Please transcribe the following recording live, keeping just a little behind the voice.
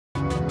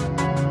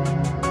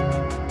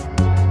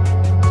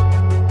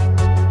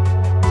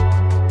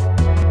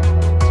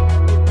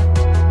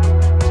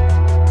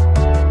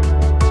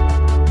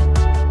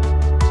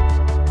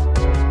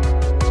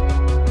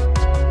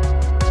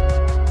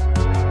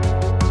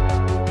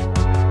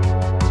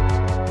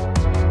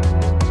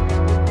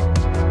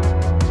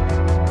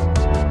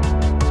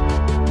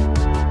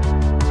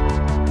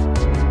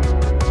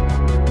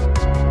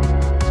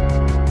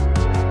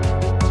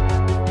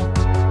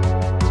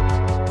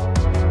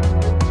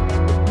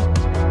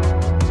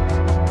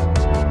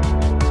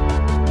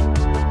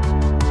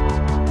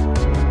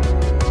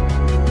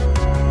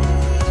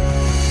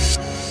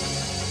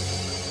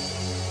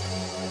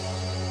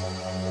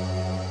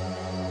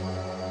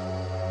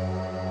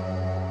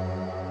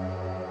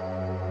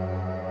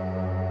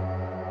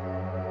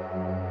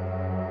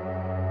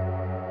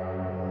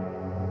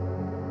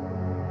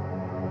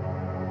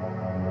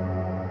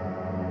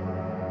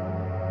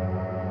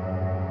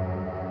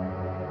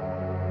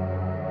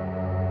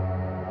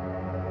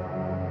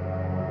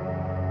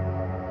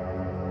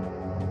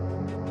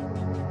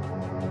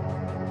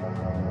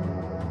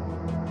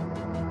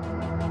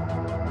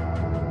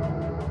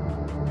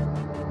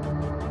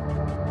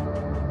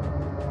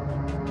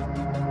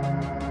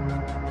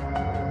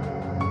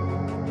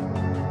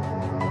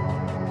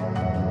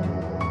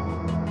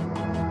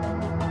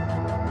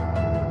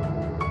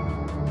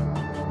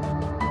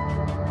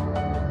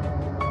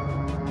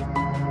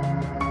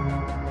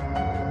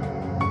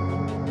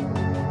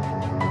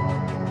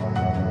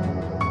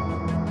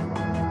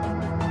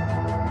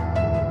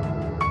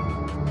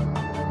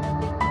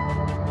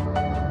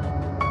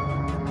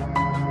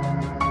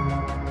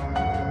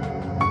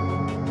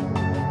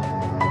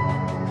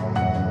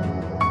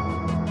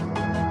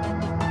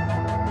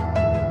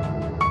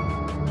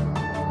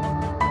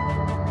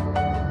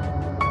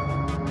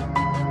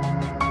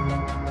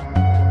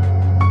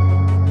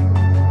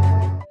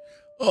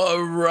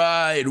All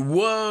right,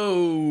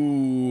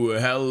 whoa,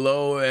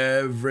 hello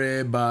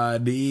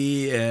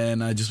everybody,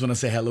 and I just want to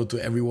say hello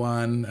to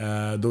everyone,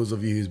 those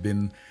of you who's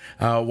been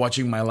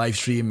watching my live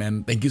stream,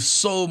 and thank you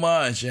so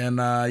much.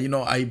 And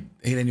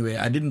anyway,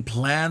 I didn't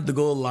plan to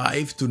go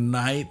live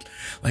tonight.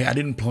 Like, I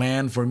didn't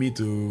plan for me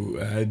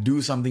to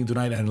do something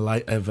tonight and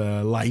have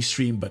a live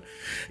stream, but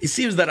it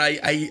seems that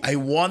I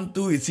want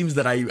to. It seems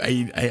that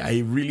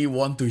I really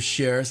want to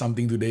share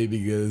something today,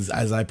 because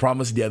as I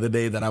promised the other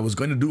day that I was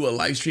going to do a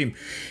live stream,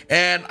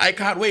 and I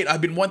can't wait.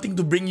 I've been wanting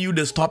to bring you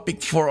this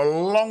topic for a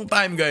long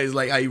time, guys.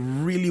 Like, I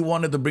really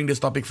wanted to bring this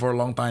topic for a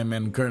long time,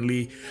 and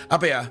currently,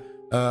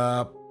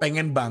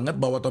 pengen banget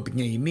bawa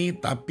topiknya ini,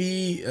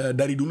 tapi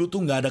dari dulu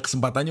tuh nggak ada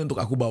kesempatannya untuk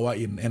aku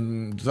bawain.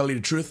 And to tell you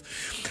the truth,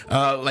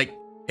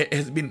 it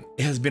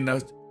has been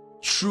a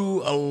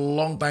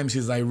long time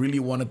since I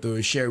really wanted to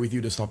share with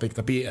you this topic.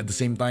 Tapi at the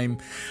same time,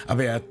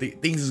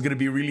 things is gonna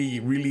be really,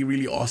 really,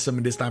 really awesome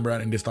in this time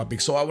around in this topic.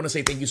 So I want to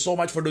say thank you so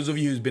much for those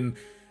of you who's been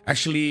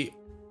actually.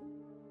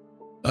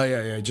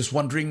 Just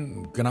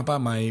wondering kenapa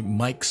my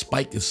mic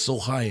spike is so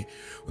high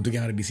untuk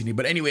yang ada di sini.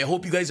 But anyway, I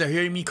hope you guys are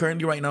hearing me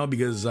currently right now,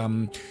 because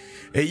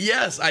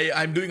yes,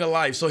 I'm doing a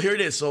live. So here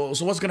it is. So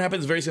what's gonna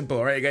happen is very simple.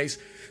 All right, guys.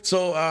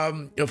 So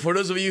for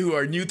those of you who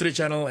are new to the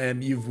channel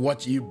and you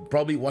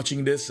probably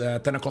watching this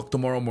 10 o'clock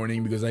tomorrow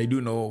morning, because I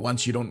do know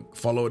once you don't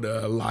follow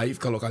the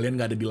live, kalau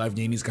kalian nggak ada di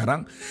live-nya ini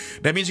sekarang,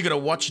 that means you're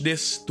gonna watch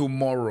this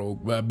tomorrow,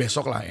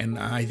 besok lah. And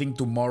I think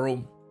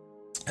tomorrow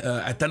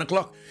at 10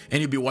 o'clock, and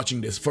you'll be watching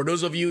this. For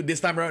those of you, this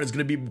time around it's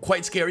going to be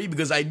quite scary,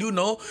 because I do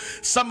know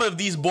some of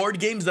these board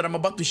games that I'm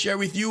about to share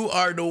with you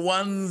are the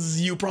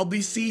ones you probably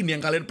seen,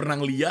 yang kalian pernah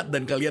lihat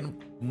dan kalian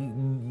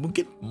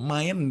mungkin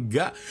main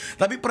enggak,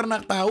 tapi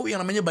pernah tahu yang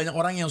namanya banyak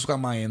orang yang suka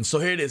main.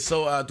 So here it is.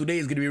 So today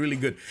is going to be really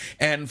good.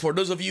 And for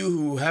those of you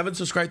who haven't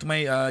subscribed to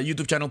my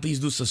YouTube channel, please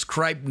do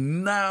subscribe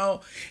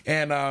now.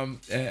 And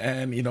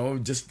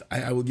just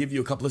I will give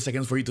you a couple of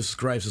seconds for you to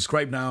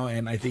subscribe now.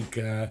 And I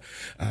think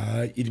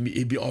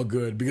it'd be all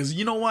good, because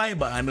you know why?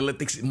 My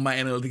analytics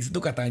itu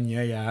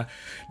katanya ya,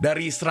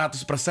 dari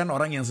 100%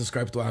 orang yang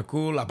subscribe to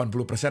aku,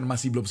 80%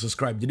 masih belum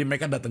subscribe. Jadi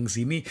mereka datang ke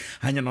sini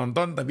hanya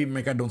nonton, tapi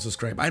mereka don't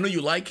subscribe. I know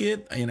you like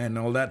it and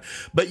all that,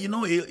 but you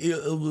know it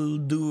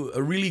will do a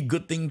really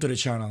good thing to the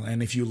channel.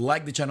 And if you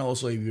like the channel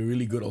also, it'll be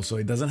really good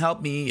also. It doesn't help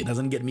me, it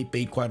doesn't get me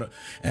paid quite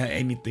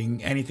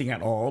anything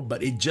at all,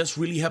 but it just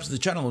really helps the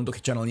channel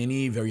untuk channelnya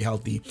ini very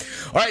healthy.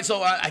 Alright,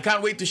 so I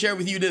can't wait to share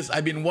with you this.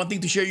 I've been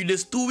wanting to share you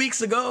this 2 weeks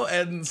ago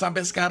and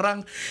sampai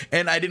sekarang,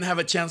 and I didn't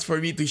have a chance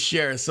for me to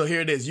share. So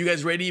here it is. You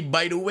guys ready?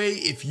 By the way,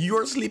 if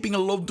you're sleeping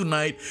alone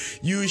tonight,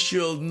 you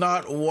should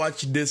not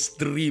watch this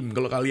stream.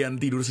 Kalau kalian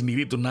tidur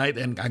sendiri tonight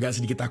and agak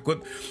sedikit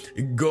takut,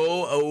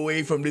 go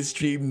away from this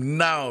stream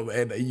now,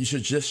 and you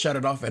should just shut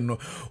it off and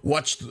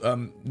watch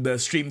the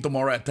stream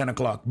tomorrow at 10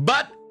 o'clock.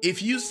 But if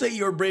you say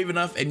you're brave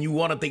enough and you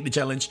want to take the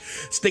challenge,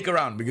 stick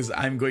around, because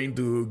I'm going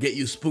to get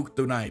you spooked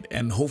tonight,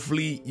 and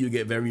hopefully you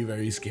get very,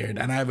 very scared.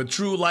 And I have a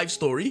true life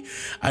story.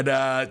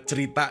 Ada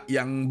cerita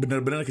yang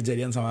benar-benar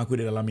kejadian sama aku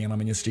di dalam yang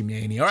namanya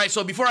streamnya ini. Alright,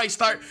 so before I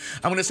start,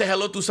 I'm gonna say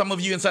hello to some of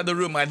you inside the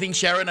room. I think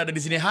Sharon ada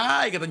di sini.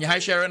 Hi, katanya. Hi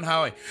Sharon,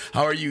 how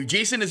are you?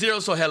 Jason is here,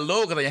 so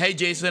hello, katanya. Hey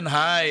Jason,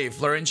 hi.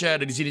 Florencia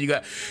ada di sini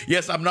juga.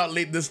 Yes, I'm not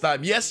late this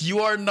time. Yes,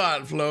 you are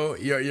not, Flo.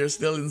 You're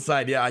still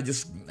inside. Yeah, I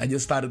just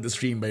started the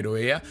stream, by the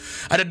way. Yeah.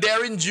 Ada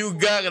Darren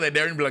juga, kata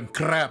Darren bilang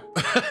crap.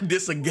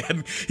 This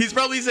again. He's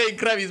probably saying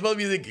crap. He's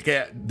probably saying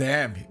kayak,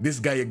 damn,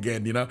 this guy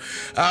again, you know.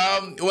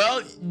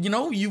 Well, you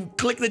know, you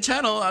click the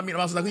channel. I mean,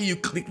 maksud aku, you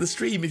click the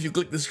stream. If you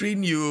click the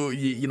stream,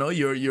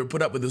 you're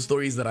put up with the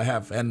stories that I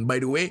have. And by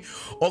the way,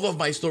 all of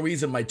my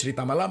stories in my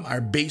Cerita Malam are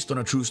based on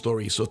a true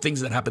story. So things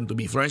that happened to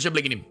me. Florencia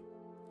bilang gini,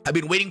 I've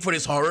been waiting for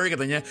this horror,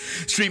 katanya,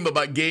 stream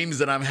about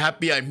games, and I'm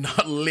happy I'm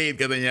not late,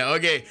 katanya.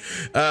 Okay,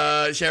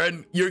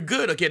 Sharon, you're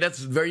good. Okay,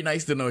 that's very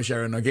nice to know,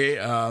 Sharon. Okay,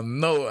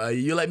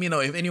 you let me know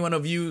if any one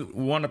of you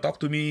want to talk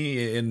to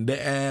me in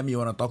DM,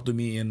 you want to talk to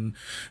me in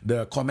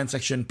the comment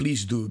section,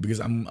 please do, because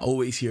I'm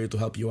always here to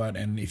help you out,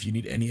 and if you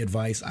need any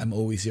advice, I'm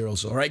always here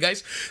also. Alright,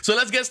 guys, so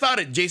let's get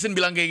started. Jason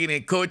bilang kayak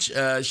gini, Coach,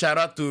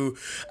 shout out to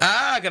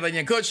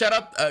katanya, Coach,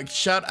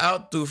 shout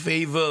out to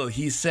Fable.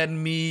 He sent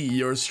me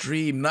your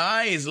stream.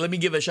 Nice. Let me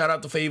give a shout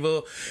out to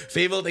Fable.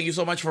 Fable, thank you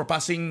so much for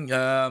passing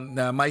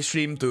my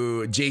stream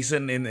to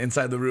Jason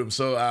inside the room.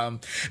 So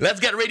let's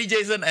get ready,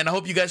 Jason, and I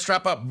hope you guys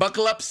strap up,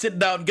 buckle up, sit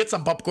down, get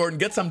some popcorn,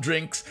 get some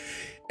drinks,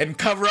 and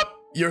cover up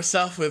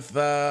yourself with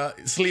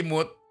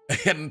Slimwood.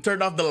 And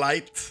turn off the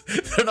light,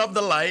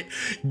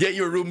 get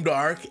your room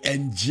dark,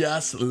 and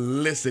just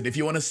listen. If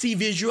you want to see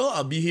visual,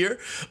 I'll be here.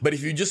 But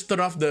if you just turn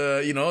off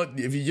the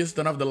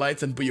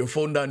lights and put your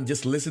phone down,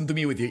 just listen to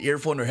me with your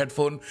earphone or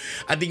headphone,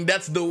 I think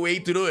that's the way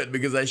to do it,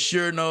 because I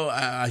sure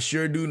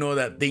do know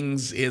that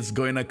things is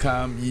going to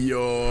come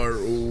your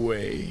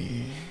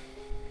way.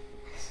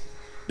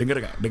 Dengar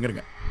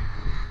gak?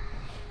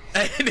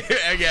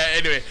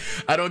 Anyway,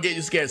 I don't get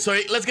you scared. So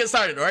let's get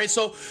started, all right?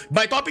 So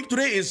my topic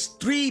today is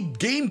 3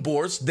 game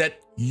boards that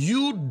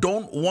you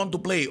don't want to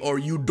play or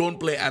you don't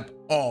play at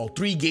all,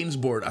 3 games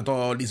board,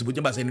 atau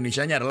disebutnya bahasa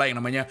Indonesianya adalah yang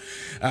namanya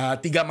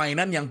 3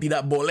 mainan yang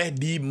tidak boleh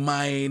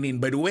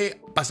dimainin. By the way,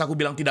 pas aku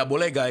bilang tidak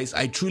boleh guys,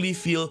 I truly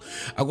feel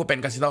aku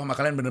pengen kasih tahu sama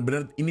kalian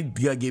bener-bener ini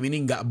 3 game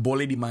ini nggak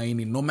boleh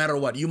dimainin. No matter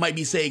what, you might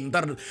be saying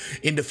ntar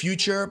in the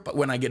future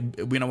when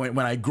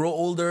I grow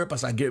older,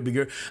 pas I get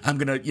bigger, I'm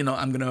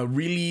gonna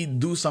really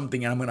do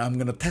something and I'm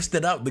gonna test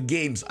it out the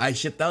games. I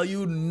should tell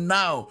you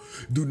now,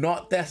 do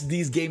not test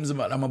these games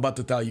I'm about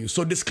to tell you.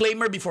 So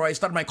disclaimer before I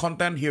start my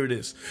content, here it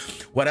is.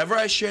 Whatever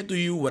I share to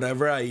you,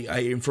 whatever I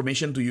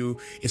information to you,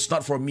 it's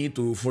not for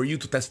you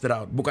to test it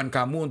out. Bukan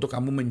untuk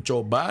kamu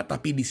mencoba,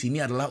 tapi di sini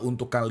adalah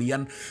untuk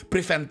kalian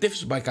preventif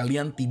supaya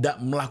kalian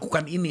tidak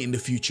melakukan ini in the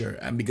future.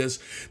 And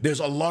because there's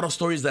a lot of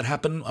stories that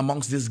happen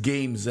amongst these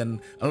games and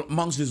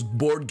amongst these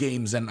board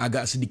games, and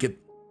agak sedikit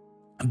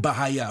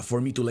bahaya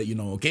for me to let you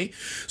know, okay?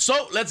 So,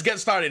 let's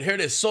get started. Here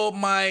it is. So,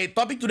 my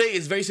topic today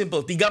is very simple.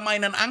 3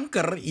 mainan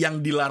angker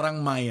yang dilarang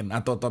main.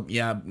 Atau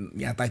ya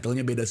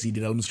titlenya beda sih di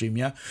dalam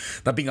streamnya.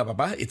 Tapi nggak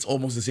apa-apa. It's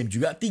almost the same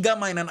juga.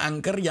 3 mainan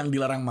angker yang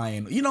dilarang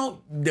main. You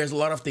know, there's a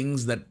lot of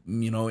things that,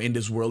 you know, in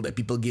this world that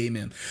people game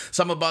in.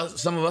 Some of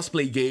us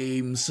play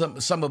games.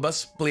 Some of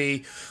us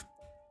play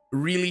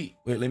really...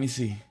 Wait, let me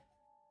see.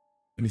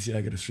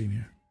 I got a stream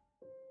here.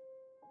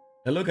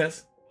 Hello,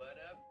 guys.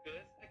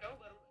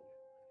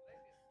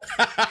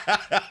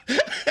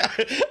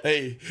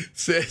 Hey,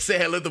 say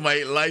hello to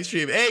my live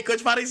stream. Hey,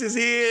 Coach Faris is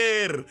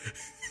here.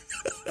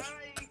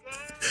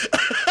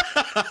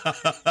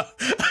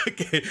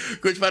 Okay,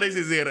 Coach Faris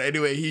is here.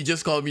 Anyway, he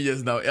just called me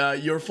just now.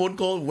 Your phone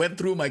call went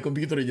through my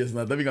computer just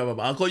now. Tapi gak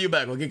apa-apa. I'll call you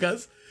back, okay,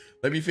 guys?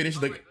 Let me finish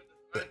the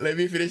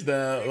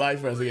live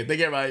first. Okay, take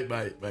care. Bye.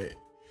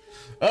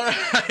 All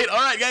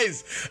right,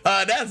 guys.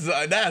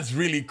 That's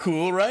really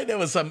cool, right? There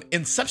was some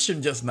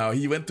Inception just now.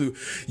 You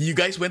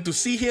guys went to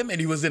see him,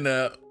 and he was in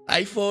a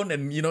iPhone,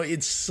 and you know,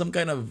 it's some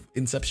kind of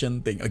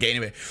Inception thing. Okay,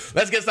 anyway,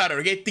 let's get started.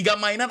 Okay, 3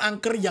 mainan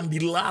angker yang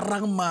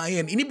dilarang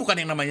main. Ini bukan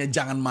yang namanya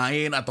jangan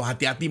main atau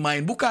hati-hati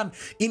main, bukan.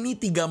 Ini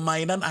 3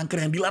 mainan angker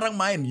yang dilarang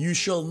main. You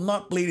shall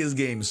not play this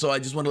game. So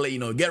I just want to let you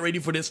know, get ready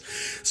for this.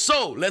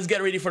 So let's get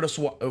ready for the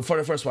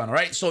first one.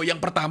 Alright. So yang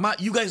pertama,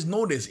 you guys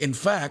know this. In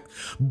fact,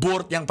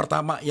 board yang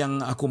pertama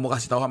yang aku mau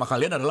kasih tahu sama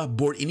kalian adalah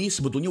board ini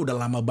sebetulnya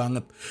udah lama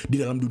banget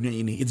di dalam dunia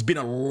ini. It's been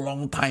a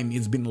long time.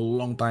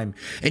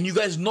 And you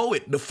guys know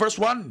it. The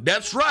first one,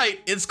 that's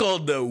right, it's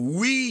called the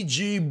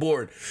Ouija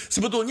board.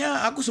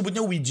 Sebetulnya aku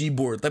sebutnya Ouija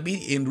board, tapi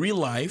in real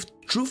life,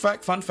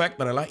 fun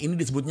fact adalah ini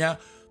disebutnya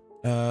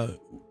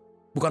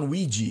bukan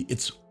Ouija,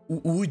 it's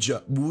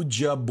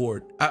Ouija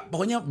board.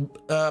 Pokoknya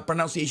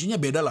pronunciation-nya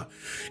beda lah.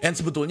 And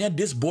sebetulnya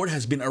this board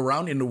has been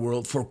around in the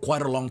world for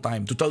quite a long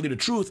time. To tell you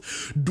the truth,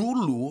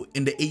 dulu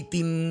in the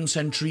 18th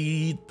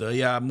century,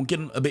 ya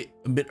mungkin a bit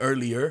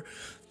earlier.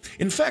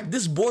 In fact,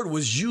 this board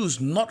was used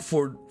not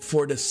for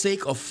the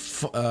sake of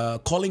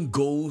calling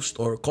ghosts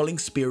or calling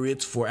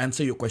spirits for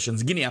answer your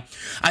questions. Gini ya,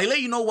 I let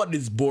you know what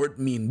this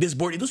board mean. This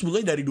board itu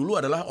sebetulnya dari dulu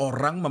adalah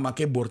orang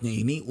memakai boardnya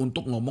ini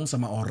untuk ngomong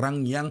sama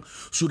orang yang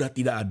sudah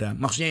tidak ada.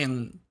 Maksudnya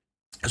yang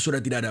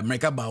sudah tidak ada.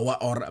 Mereka bawa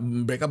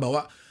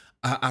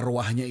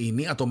arwahnya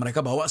ini atau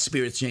mereka bawa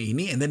spiritsnya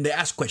ini, and then they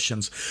ask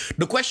questions.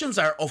 The questions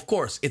are, of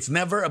course, it's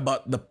never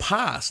about the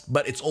past,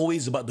 but it's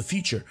always about the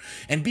future.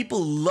 And people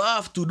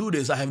love to do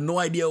this. I have no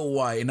idea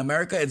why. In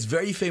America, it's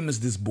very famous,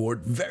 this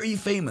board, very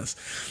famous.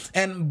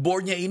 And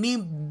boardnya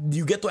ini,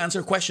 you get to answer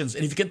questions.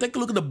 And if you can take a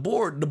look at the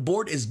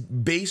board is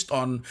based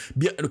on,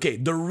 okay,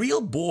 the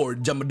real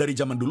board dari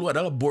zaman dulu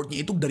adalah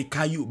boardnya itu dari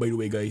kayu, by the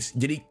way, guys.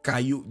 Jadi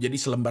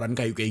selembaran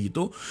kayu kayak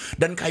gitu.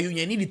 Dan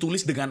kayunya ini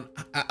ditulis dengan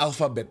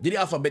alfabet. Jadi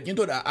alfabetnya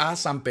itu ada A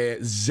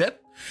sampai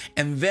Z,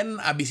 and then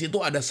abis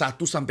itu ada 1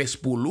 sampai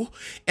 10,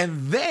 and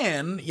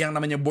then yang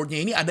namanya boardnya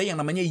ini ada yang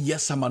namanya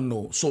yes sama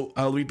no. So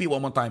I'll repeat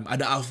one more time.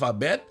 Ada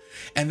alfabet,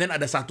 and then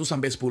ada 1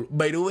 sampai 10.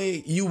 By the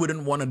way, you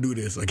wouldn't want to do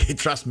this, okay?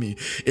 Trust me.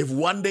 If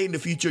one day in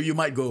the future you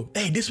might go,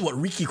 hey, this is what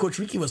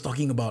Coach Ricky was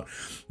talking about.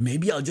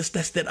 Maybe I'll just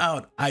test it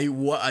out. I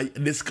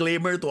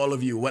disclaimer to all of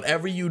you,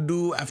 whatever you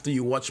do after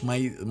you watch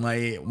my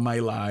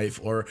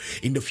live or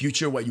in the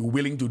future what you're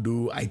willing to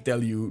do, I tell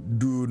you,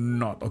 do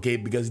not, okay?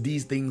 Because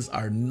these things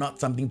are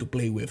not something to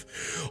play with.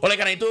 Oleh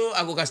karena itu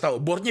aku kasih tahu,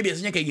 boardnya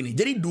biasanya kayak gini.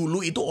 Jadi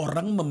dulu itu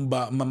orang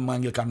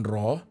memanggilkan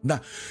roh. Nah,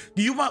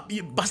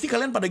 pasti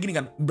kalian pada gini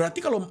kan.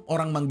 Berarti kalau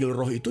orang manggil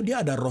roh itu dia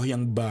ada roh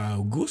yang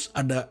bagus,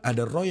 ada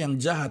roh yang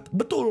jahat.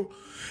 Betul.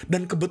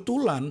 Dan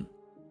kebetulan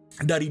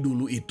dari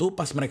dulu itu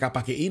pas mereka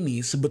pakai ini,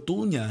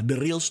 sebetulnya the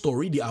real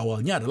story di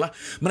awalnya adalah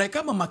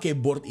mereka memakai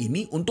board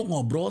ini untuk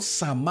ngobrol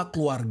sama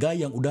keluarga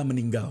yang udah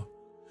meninggal.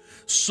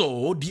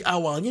 So, di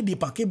awalnya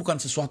dipakai bukan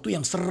sesuatu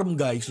yang serem,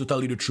 guys, to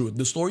tell you the truth.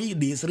 The story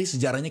di seri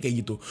sejarahnya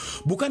kayak gitu.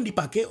 Bukan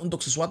dipakai untuk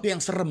sesuatu yang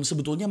serem.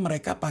 Sebetulnya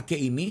mereka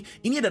pakai ini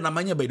ada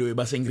namanya, by the way,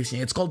 bahasa Inggrisnya.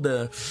 It's called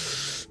the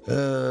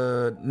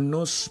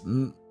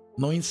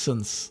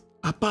nuisance.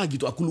 apa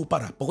gitu, aku lupa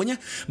lah. Pokoknya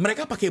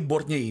mereka pakai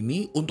boardnya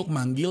ini untuk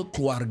manggil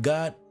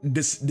keluarga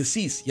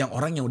deceased, yang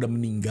orang yang udah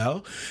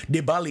meninggal,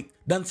 dia balik.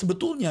 Dan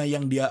sebetulnya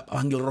yang dia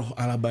panggil roh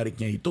ala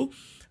baliknya itu,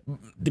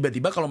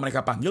 tiba-tiba kalau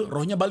mereka panggil,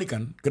 rohnya balik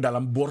kan ke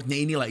dalam boardnya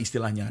inilah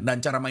istilahnya.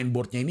 Dan cara main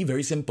boardnya ini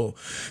very simple.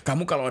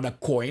 Kamu kalau ada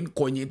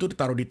koinnya itu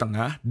ditaruh di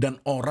tengah,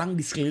 dan orang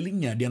di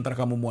sekelilingnya, di antara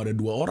kamu mau ada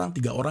 2 orang,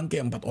 3 orang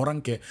kayak 4 orang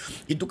kayak,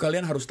 itu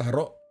kalian harus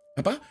taruh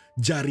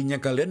jarinya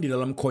kalian di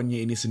dalam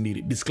koinnya ini sendiri.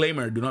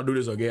 Disclaimer, do not do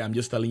this, okay? I'm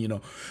just telling you know.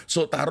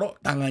 So taruh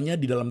tangannya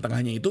di dalam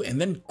tengahnya itu, and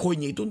then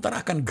koinnya itu ntar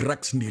akan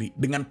gerak sendiri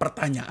dengan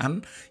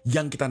pertanyaan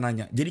yang kita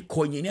nanya. Jadi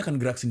koinnya ini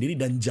akan gerak sendiri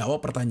dan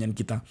jawab pertanyaan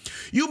kita.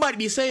 You might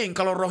be saying,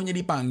 kalau rohnya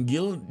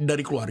dipanggil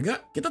dari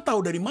keluarga, kita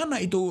tahu dari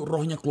mana itu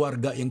rohnya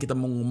keluarga yang kita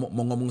mau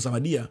ngomong sama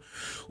dia.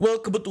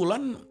 Well,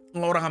 kebetulan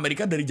orang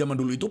Amerika dari zaman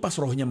dulu itu pas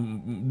rohnya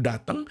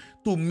datang,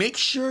 to make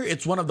sure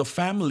it's one of the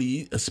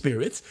family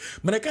spirits,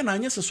 mereka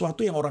nanya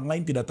sesuatu yang orang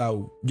lain tidak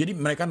tahu. Jadi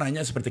mereka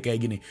nanya seperti kayak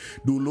gini.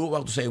 Dulu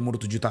waktu saya umur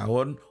 7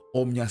 tahun,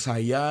 omnya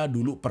saya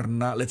dulu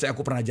pernah, let's say aku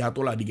pernah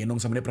jatuh lah, digendong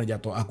sama dia pernah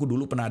jatuh. Aku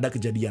dulu pernah ada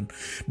kejadian.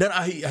 Dan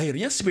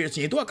akhirnya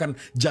spiritsnya itu akan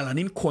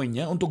jalanin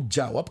koinnya untuk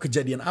jawab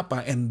kejadian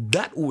apa. And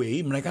that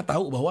way mereka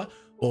tahu bahwa,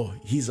 oh,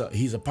 he's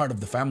a part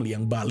of the family,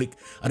 yang balik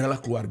adalah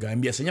keluarga.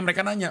 And biasanya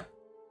mereka nanya,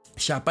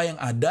 siapa yang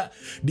ada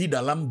di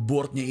dalam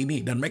boardnya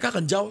ini, dan mereka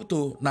akan jawab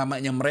tuh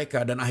namanya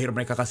mereka, dan akhir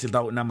mereka kasih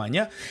tahu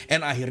namanya,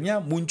 and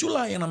akhirnya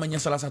muncullah yang namanya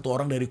salah satu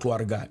orang dari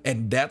keluarga.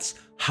 And that's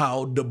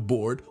how the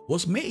board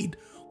was made.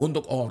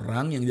 Untuk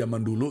orang yang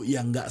zaman dulu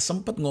yang gak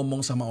sempet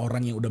ngomong sama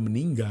orang yang udah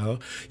meninggal,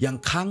 yang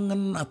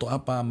kangen atau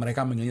apa,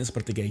 mereka manggilnya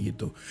seperti kayak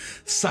gitu.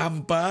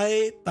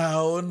 Sampai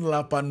tahun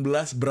 18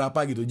 berapa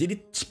gitu.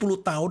 Jadi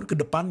 10 tahun ke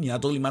depannya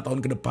atau 5 tahun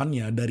ke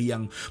depannya dari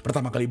yang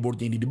pertama kali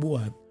boardnya ini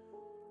dibuat,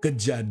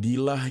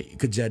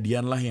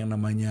 kejadianlah yang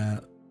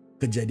namanya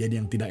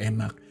kejadian yang tidak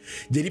enak.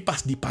 Jadi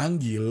pas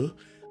dipanggil,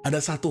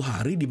 ada satu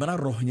hari di mana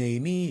rohnya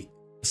ini,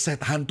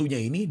 set hantunya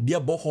ini, dia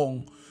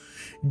bohong.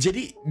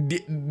 Jadi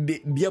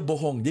dia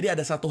bohong. Jadi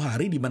ada satu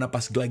hari di mana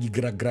pas lagi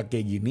gerak-gerak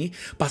kayak gini,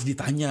 pas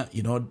ditanya,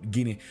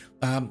 gini,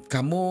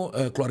 kamu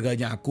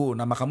keluarganya aku,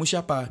 nama kamu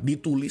siapa?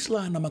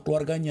 Ditulislah nama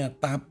keluarganya.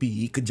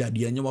 Tapi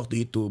kejadiannya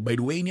waktu itu, by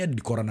the way ini ada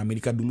di koran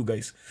Amerika dulu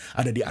guys,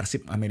 ada di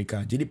arsip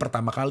Amerika. Jadi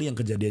pertama kali yang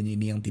kejadiannya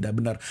ini yang tidak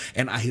benar,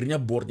 and akhirnya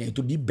boardnya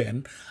itu di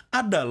ban,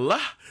 adalah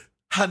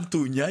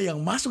hantunya yang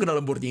masuk ke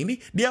dalam boardnya ini,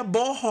 dia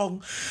bohong.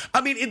 I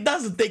mean, it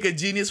doesn't take a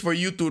genius for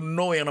you to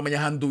know yang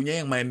namanya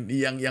hantunya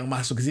yang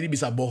masuk ke sini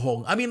bisa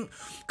bohong. I mean,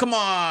 come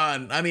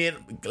on. I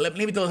mean, let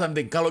me tell you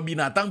something. Kalau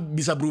binatang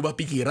bisa berubah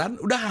pikiran,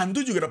 udah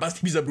hantu juga udah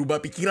pasti bisa berubah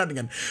pikiran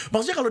kan.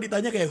 Maksudnya kalau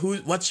ditanya kayak,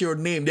 what's your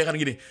name? Dia akan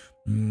gini,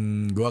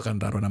 gue akan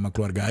taruh nama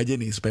keluarga aja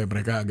nih supaya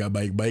mereka agak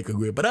baik-baik ke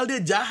gue. Padahal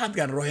dia jahat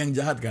kan, roh yang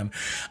jahat kan.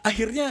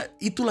 Akhirnya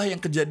itulah yang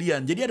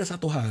kejadian. Jadi ada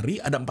satu hari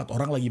ada 4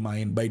 orang lagi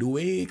main. By the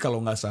way, kalau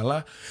nggak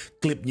salah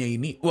klipnya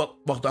ini,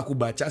 waktu aku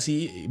baca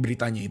sih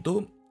beritanya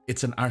itu,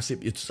 it's an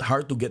arsip, it's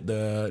hard to get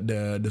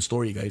the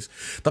story guys.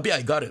 Tapi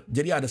I got it.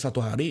 Jadi ada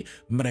satu hari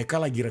mereka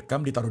lagi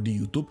rekam, ditaruh di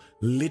YouTube.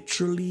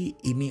 Literally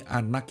ini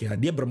anak ya,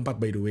 dia berempat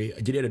by the way.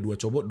 Jadi ada 2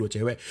 cowok 2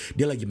 cewek,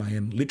 dia lagi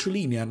main.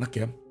 Literally ini anak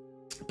ya,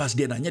 pas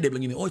dia nanya, dia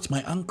bilang gini, oh it's my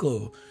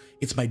uncle,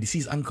 it's my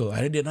deceased uncle.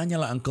 Akhirnya dia nanya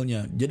lah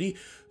uncle-nya. Jadi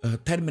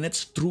 10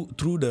 minutes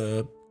through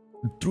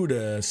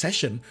the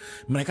session,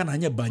 mereka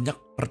nanya banyak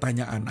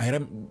pertanyaan.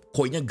 Akhirnya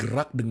koinnya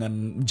gerak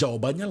dengan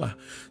jawabannya lah.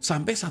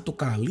 Sampai satu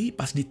kali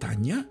pas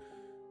ditanya,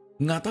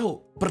 nggak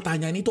tahu,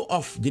 pertanyaan itu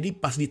off. Jadi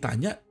pas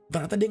ditanya,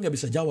 ternyata dia nggak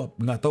bisa jawab.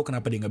 Nggak tahu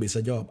kenapa dia nggak bisa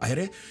jawab.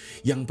 Akhirnya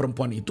yang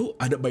perempuan itu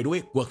ada, by the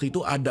way, waktu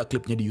itu ada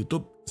klipnya di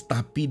YouTube,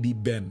 tapi di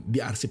band,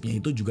 di arsipnya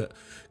itu juga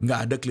nggak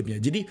ada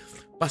klipnya. Jadi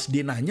pas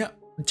dia nanya,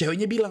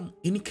 ceweknya bilang,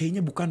 ini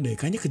kayaknya bukan deh,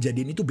 kayaknya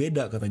kejadian itu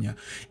beda katanya.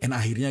 And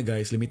akhirnya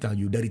guys, let me tell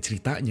you, dari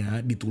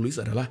ceritanya ditulis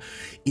adalah,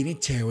 ini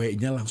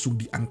ceweknya langsung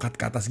diangkat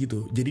ke atas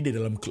gitu. Jadi di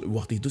dalam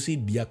waktu itu sih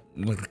dia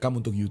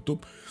ngerekam untuk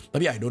YouTube,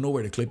 tapi I don't know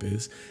where the clip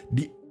is.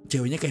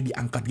 Ceweknya kayak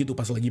diangkat gitu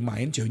pas lagi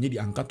main, ceweknya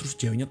diangkat terus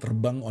ceweknya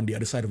terbang on the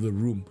other side of the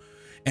room.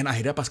 And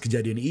akhirnya pas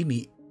kejadian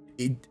ini,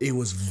 it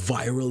was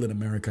viral in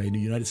America, in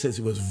the United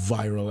States it was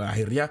viral.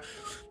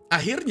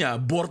 Akhirnya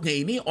boardnya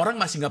ini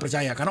orang masih nggak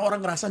percaya karena orang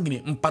ngerasa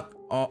gini,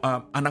 4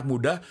 anak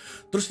muda,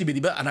 terus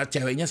tiba-tiba anak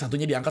ceweknya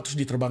satunya diangkat terus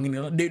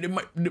diterbangin.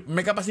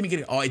 Mereka pasti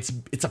mikirin, oh it's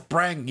a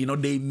prank,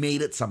 they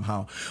made it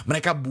somehow.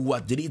 Mereka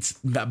buat, jadi it's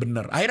nggak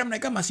bener. Akhirnya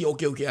mereka masih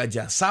oke-oke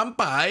aja.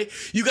 Sampai,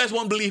 you guys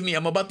won't believe me,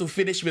 I'm about to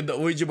finish with the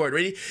Ouija board.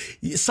 Ready?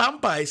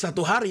 Sampai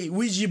satu hari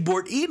Ouija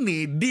board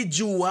ini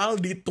dijual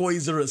di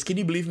Toys R Us. Can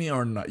you believe me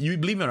or not? You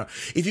believe me or not?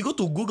 If you go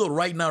to Google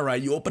right now, right,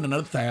 you open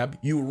another tab,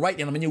 you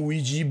write yang namanya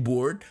Ouija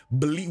board,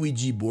 beli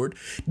Ouija board,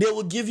 they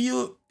will give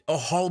you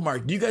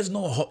Hallmark. Do you guys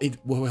know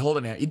hold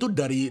on ya, itu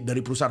dari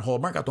perusahaan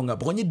Hallmark atau enggak?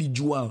 Pokoknya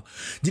dijual.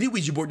 Jadi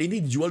Ouija board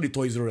ini dijual di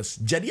Toys R Us.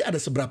 Jadi ada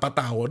seberapa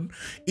tahun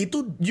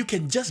itu you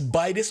can just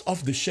buy this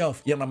off the shelf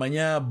yang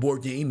namanya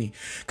boardnya ini.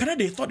 Karena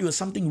they thought it was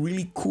something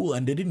really cool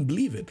and they didn't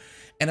believe it.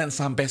 And then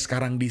sampai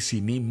sekarang di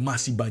sini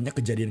masih banyak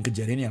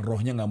kejadian-kejadian yang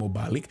rohnya nggak mau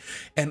balik.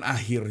 And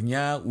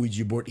akhirnya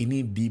Ouija board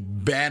ini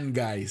di-ban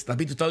guys.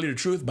 Tapi to tell you the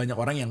truth, banyak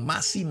orang yang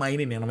masih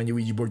mainin yang namanya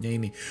Ouija boardnya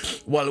ini.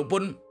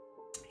 Walaupun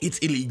it's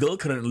illegal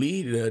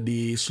currently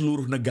di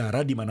seluruh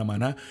negara di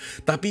mana-mana,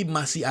 tapi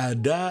masih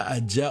ada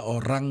aja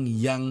orang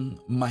yang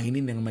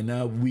mainin yang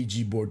namanya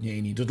Ouija boardnya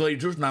ini. To tell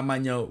you the truth,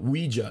 namanya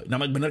Ouija,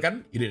 nama bener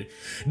kan? Ini.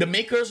 The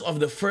makers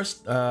of the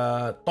first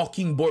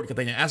talking board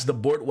katanya asked the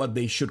board what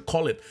they should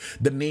call it.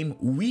 The name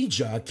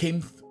Ouija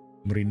came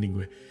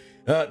merinding gue.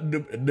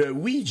 The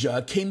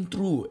Ouija came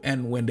through,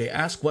 and when they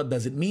asked what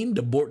does it mean,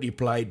 the board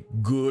replied,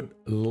 "Good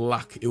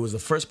luck." It was the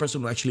first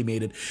person who actually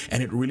made it,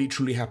 and it really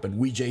truly happened.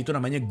 Ouija itu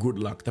namanya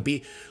good luck.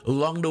 Tapi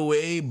along the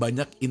way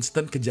banyak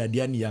instant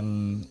kejadian yang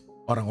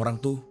orang-orang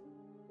tuh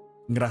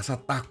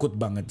ngerasa takut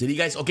banget. Jadi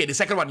guys, okay, the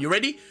second one, you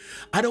ready?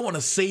 I don't want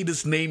to say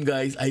this name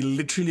guys. I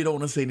literally don't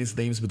want to say this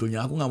name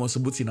sebetulnya. Aku gak mau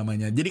sebut sih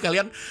namanya. Jadi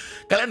kalian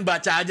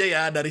baca aja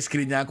ya dari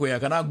screennya aku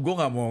ya. Karena gue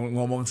gak mau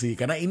ngomong sih.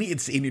 Karena ini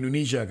it's in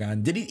Indonesia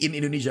kan. Jadi in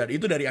Indonesia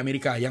itu dari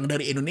Amerika. Yang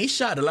dari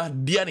Indonesia adalah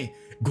dia nih.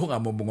 Gue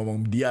gak mau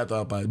ngomong dia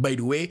atau apa. By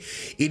the way,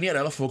 ini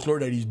adalah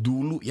folklore dari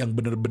dulu yang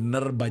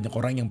bener-bener banyak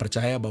orang yang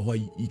percaya bahwa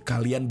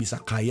kalian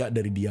bisa kaya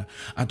dari dia.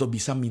 Atau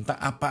bisa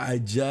minta apa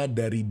aja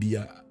dari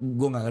dia.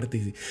 Gue gak ngerti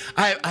sih.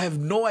 I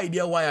have no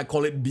idea why I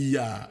call it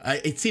dia.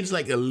 It seems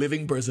like a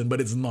living person,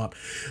 but it's not.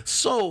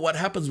 So what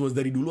happens was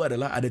dari dulu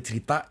adalah ada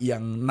cerita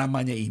yang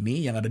namanya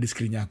ini, yang ada di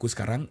screennya aku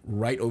sekarang,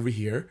 right over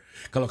here.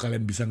 Kalau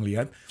kalian bisa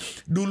ngeliat.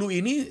 Dulu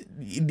ini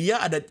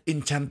dia ada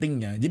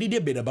enchantingnya. Jadi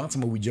dia beda banget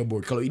sama Ouija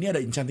board. Kalau ini ada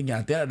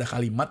enchantingnya, artinya ada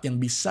kalimat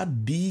yang bisa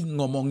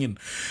di-ngomongin.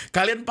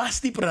 Kalian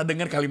pasti pernah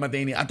dengar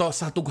kalimatnya ini. Atau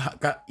satu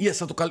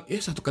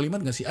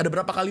kalimat gak sih? Ada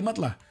berapa kalimat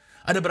lah?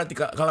 Ada berarti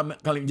kalimat.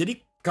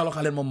 Jadi kalau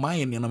kalian mau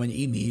main yang namanya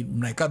ini,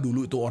 mereka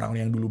dulu itu orang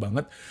yang dulu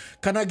banget.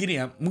 Karena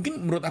gini ya,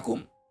 mungkin menurut aku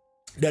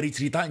dari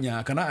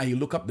ceritanya, karena I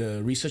look up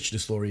the research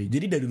the story.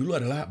 Jadi dari dulu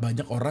adalah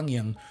banyak orang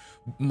yang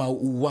mau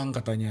uang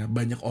katanya,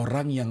 banyak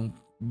orang yang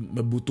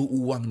butuh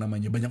uang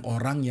namanya, banyak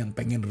orang yang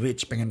pengen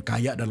rich, pengen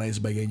kaya dan lain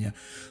sebagainya.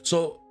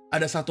 So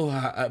ada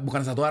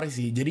bukan satu hari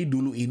sih. Jadi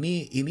dulu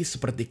ini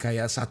seperti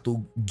kayak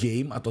satu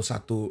game atau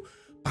satu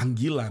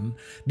panggilan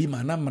di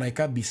mana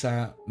mereka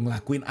bisa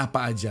ngelakuin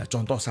apa aja.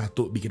 Contoh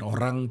 1, bikin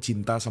orang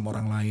cinta sama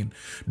orang lain.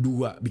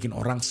 2, bikin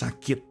orang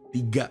sakit.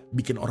 3,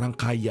 bikin orang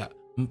kaya.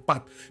 4,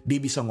 dia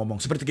bisa ngomong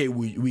seperti kayak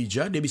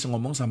Ouija, dia bisa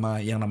ngomong sama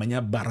yang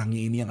namanya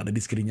barangnya ini yang ada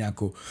di screennya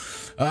aku.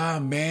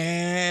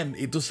 Man,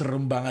 itu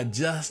serem banget,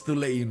 just to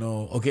let you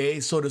know.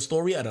 Okay, so the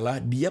story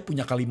adalah dia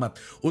punya kalimat.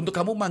 Untuk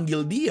kamu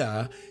manggil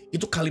dia,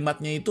 itu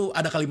kalimatnya itu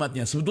ada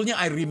kalimatnya. Sebetulnya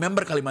I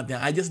remember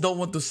kalimatnya. I just don't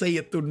want to say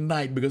it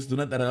tonight because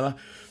tonight adalah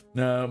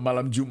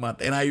malam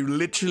Jumat, and I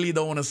literally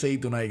don't want to say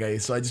it tonight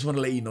guys. So I just want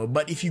to let you know.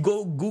 But if you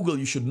go Google,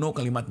 you should know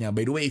kalimatnya.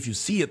 By the way, if you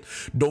see it,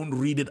 don't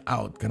read it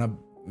out. Karena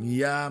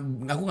ya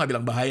aku gak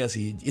bilang bahaya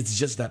sih. It's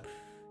just that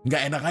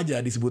gak enak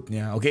aja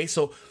disebutnya. Okay,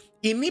 so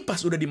ini pas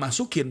udah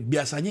dimasukin,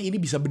 biasanya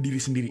ini bisa berdiri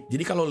sendiri.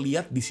 Jadi kalau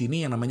lihat di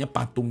sini yang namanya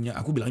patungnya,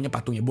 aku bilangnya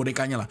patungnya,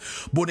 bonekanya lah.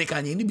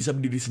 Bonekanya ini bisa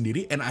berdiri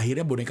sendiri, and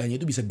akhirnya bonekanya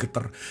itu bisa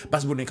geter.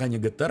 Pas bonekanya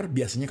geter,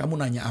 biasanya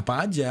kamu nanya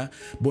apa aja,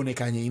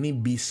 bonekanya ini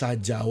bisa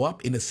jawab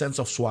in the sense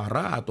of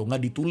suara atau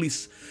nggak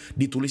ditulis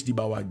di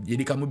bawah.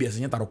 Jadi kamu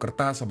biasanya taruh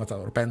kertas sama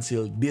taruh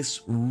pensil. This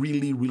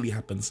really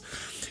happens.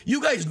 You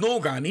guys know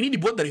kan, ini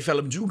dibuat dari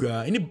film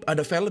juga. Ini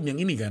ada film yang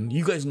ini kan,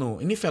 you guys know.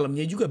 Ini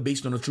filmnya juga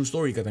based on a true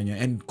story katanya.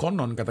 And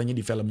konon katanya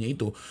di filmnya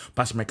itu,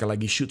 pas mereka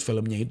lagi shoot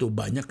filmnya itu,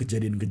 banyak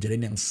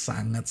kejadian-kejadian yang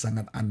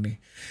sangat-sangat aneh.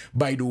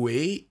 By the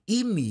way,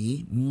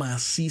 ini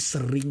masih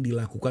sering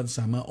dilakukan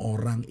sama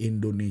orang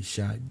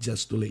Indonesia,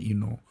 just to let you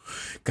know.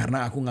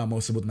 Karena aku gak mau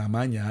sebut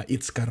namanya,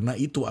 it's karena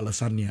itu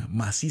alasannya,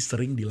 masih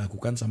sering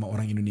dilakukan sama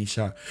orang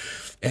Indonesia.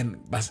 And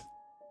pas,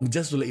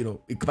 just to let you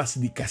know, pas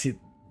dikasih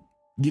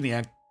gini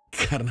ya,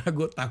 karena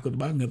gue takut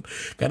banget,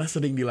 karena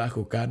sering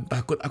dilakukan,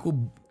 takut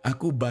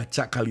aku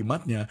baca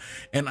kalimatnya,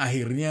 and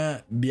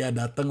akhirnya dia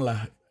dateng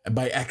lah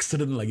by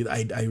accident lah gitu.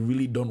 I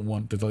really don't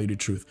want to tell you the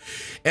truth.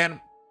 And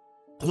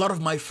a lot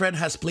of my friend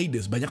has played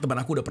this. Banyak teman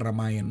aku udah pernah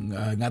main.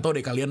 Nggak tahu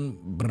deh kalian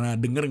pernah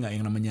denger nggak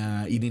yang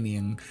namanya ini nih,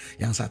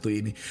 yang satu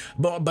ini.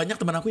 Banyak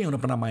teman aku yang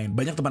udah pernah main.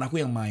 Banyak teman aku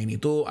yang main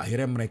itu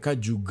akhirnya mereka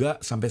juga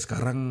sampai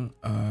sekarang.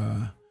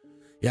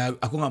 Ya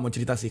aku gak mau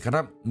cerita sih,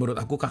 karena menurut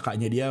aku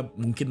kakaknya dia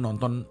mungkin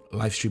nonton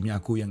live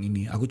streamnya aku yang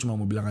ini. Aku cuma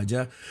mau bilang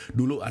aja,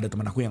 dulu ada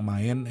teman aku yang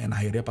main, dan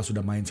akhirnya pas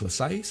sudah main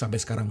selesai, sampai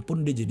sekarang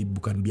pun dia jadi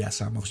bukan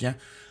biasa. Maksudnya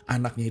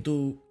anaknya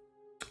itu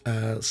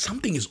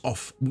something is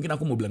off. Mungkin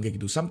aku mau bilang kayak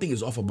gitu, something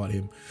is off about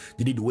him.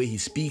 Jadi the way he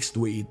speaks,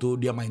 the way itu,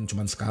 dia main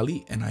cuma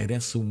sekali, and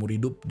akhirnya seumur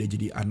hidup dia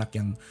jadi anak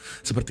yang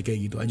seperti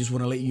kayak gitu. I just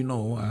wanna let you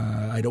know,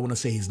 I don't wanna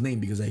say his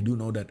name because I do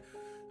know that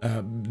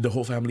the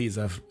whole family is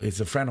a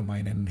friend of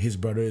mine, and his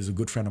brother is a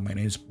good friend of mine.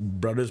 And his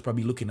brother is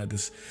probably looking at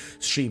this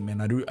stream,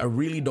 and I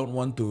really don't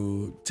want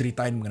to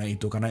ceritain mengenai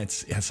itu karena it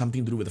has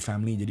something to do with the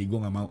family. Jadi gue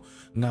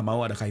nggak mau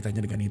ada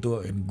kaitannya dengan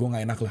itu, and gue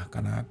nggak enak lah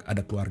karena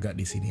ada keluarga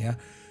di sini ya.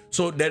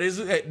 So that is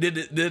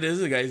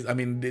guys. I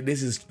mean,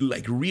 this is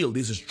like real.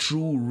 This is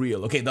true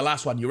real. Okay, the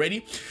last one. You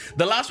ready?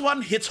 The last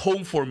one hits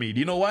home for me.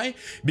 Do you know why?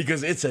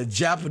 Because it's a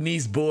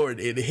Japanese board.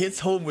 It hits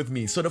home with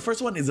me. So the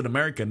first one is an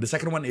American. The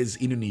second one is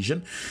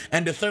Indonesian,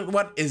 and the third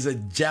one is a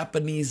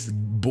Japanese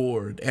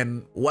board.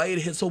 And why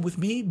it hits home with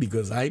me?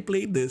 Because I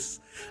played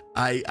this.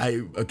 I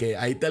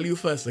tell you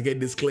first. Okay,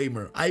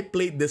 disclaimer. I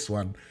played this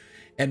one.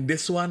 And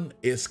this one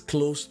is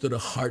close to the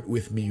heart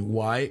with me.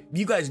 Why?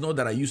 You guys know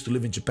that I used to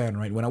live in Japan,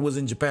 right? When I was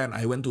in Japan,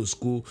 I went to a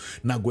school,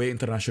 Nagoya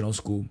International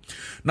School.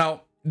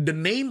 Now, the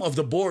name of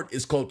the board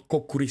is called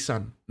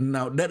Kokurisan.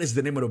 Now, that is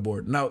the name of the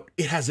board. Now,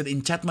 it has an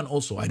enchantment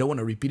also. I don't want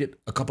to repeat it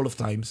a couple of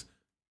times.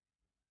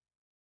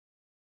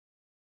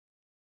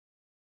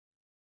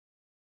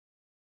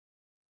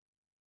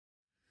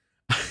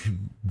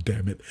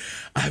 Damn it.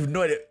 I have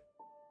no idea.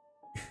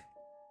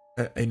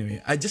 Anyway,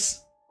 I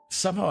just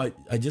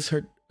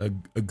heard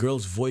a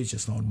girl's voice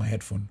just now on my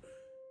headphone.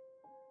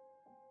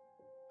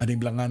 Ada yang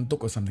bilang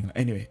ngantuk or something.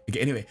 Anyway,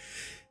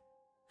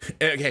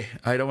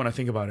 I don't want to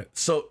think about it.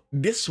 So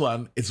this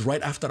one is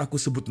right after aku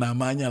sebut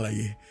namanya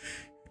lagi.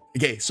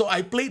 Okay, so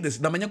I played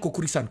this, namanya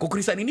Kokurisan.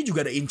 Kokurisan ini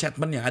juga ada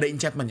enchantmentnya, ada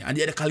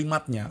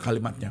kalimatnya.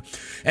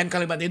 And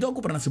kalimatnya itu aku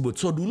pernah sebut.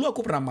 So dulu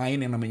aku pernah main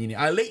yang namanya ini.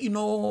 I'll let you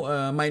know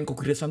main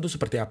Kokurisan itu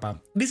seperti apa.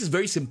 This is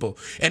very simple,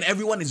 and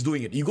everyone is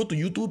doing it. You go to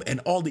YouTube, and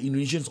all the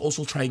Indonesians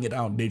also trying it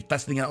out. They're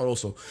testing it out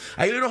also.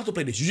 I don't know how to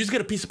play this. You just get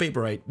a piece of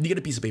paper, right? You get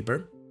a piece of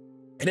paper.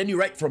 And then you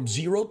write from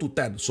 0 to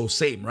 10. So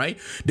same, right?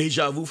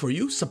 Deja vu for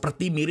you.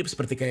 Mirip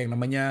seperti kayak yang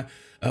namanya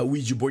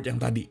Ouija board yang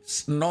tadi.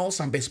 0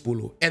 sampai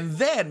 10. And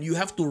then you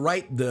have to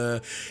write the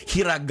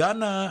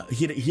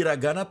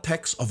hiragana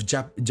text of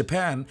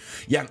Japan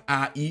yang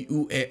A, I,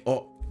 U, E,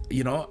 O.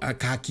 You know,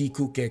 kaki,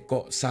 ku,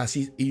 keko,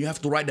 sasi. You have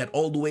to write that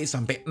all the way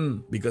sampai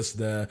n, because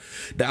the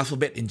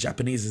alphabet in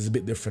Japanese is a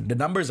bit different. The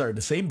numbers are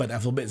the same, but the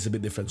alphabet is a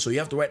bit different. So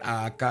you have to write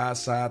a, ka,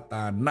 sa,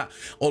 ta, na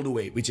all the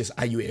way, which is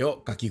a, u, e,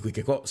 o, kaki, ku,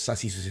 keko,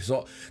 sasi, su, se,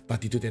 so,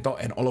 tati, tu, te, to,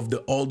 and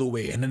all the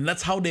way. And then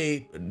that's how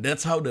the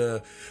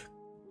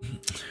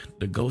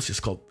ghost is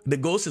called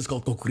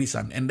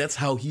Kokurisan, and that's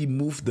how he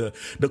moved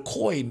the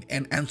coin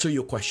and answer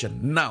your question.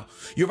 Now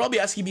you're probably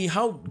asking me,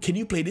 how can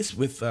you play this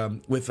with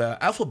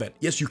alphabet?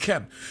 Yes, you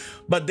can,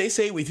 but they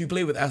say if you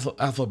play with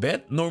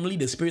alphabet, normally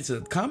the spirits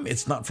that come,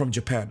 it's not from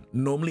Japan.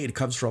 Normally it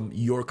comes from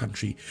your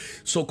country.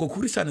 So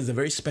Kokurisan is a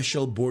very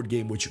special board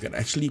game which you can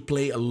actually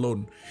play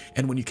alone.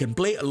 And when you can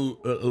play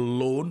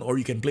alone, or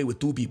you can play with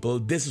two people,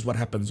 this is what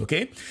happens.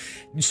 Okay,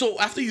 so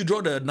after you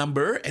draw the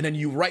number and then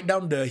you write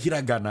down the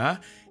hiragana.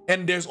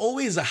 And there's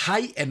always a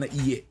hai and a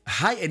ie.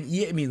 Hai and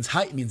ie means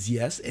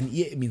yes, and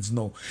ie means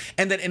no.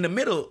 And then in the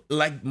middle,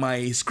 like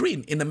my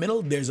screen, in the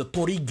middle, there's a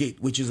tori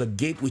gate, which is a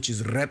gate which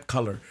is red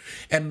color.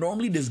 And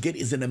normally this gate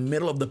is in the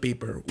middle of the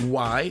paper.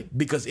 Why?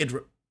 Because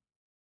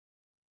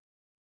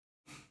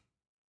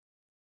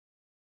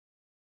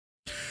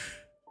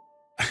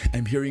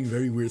I'm hearing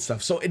very weird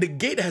stuff. So the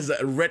gate has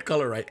a red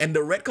color, right? And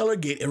the red color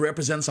gate, it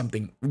represents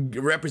something.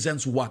 It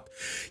represents what?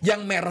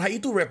 Yang merah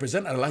itu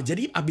represent adalah,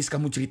 jadi abis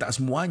kamu cerita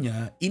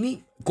semuanya,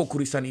 ini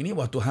Kokurisan ini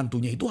waktu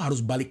hantunya itu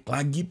harus balik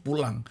lagi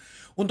pulang.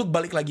 Untuk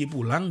balik lagi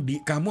pulang,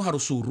 kamu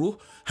harus suruh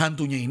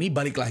hantunya ini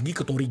balik lagi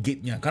ke Tori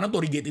Gate-nya. Karena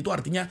Tori Gate itu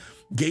artinya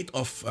gate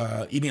of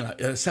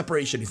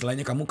separation.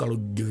 Istilahnya kamu kalau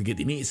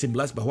gate ini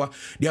simbolize bahwa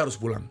dia harus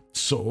pulang.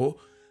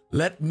 So,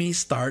 let me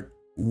start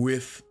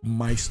with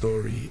my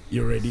story.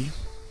 You ready?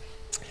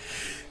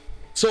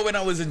 So when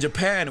I was in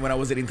Japan, when I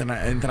was at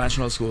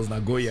international schools,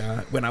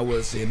 Nagoya, when I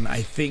was in,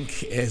 I think,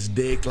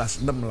 SD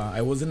kelas 6 lah,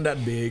 I wasn't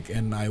that big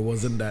and I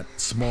wasn't that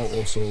small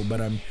also, but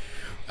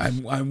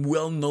I'm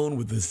well known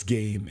with this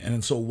game.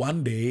 And so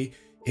one day,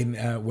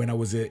 when I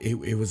was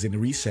it was in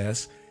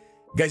recess.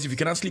 Guys, if you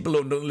cannot sleep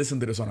alone, don't listen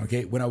to this one,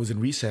 okay? When I was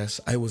in recess,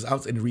 I was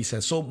out in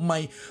recess. So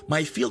my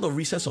field of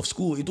recess of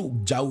school itu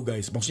jauh,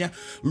 guys. Maksudnya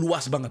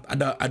luas banget.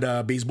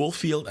 Ada baseball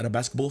field, ada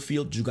basketball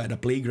field, juga ada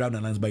playground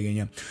dan lain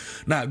sebagainya.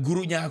 Nah,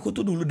 gurunya aku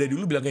tuh dari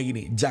dulu bilang kayak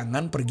gini,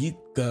 jangan pergi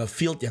ke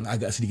field yang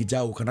agak sedikit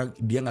jauh karena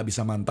dia nggak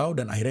bisa mantau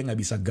dan akhirnya nggak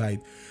bisa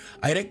guide.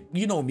 Akhirnya,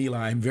 you know me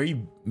lah, I'm very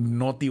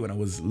naughty when I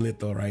was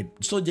little, right?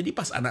 So jadi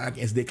pas anak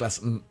SD kelas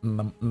 6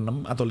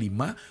 atau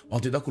 5,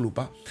 waktu itu aku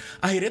lupa.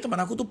 Akhirnya teman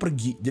aku tuh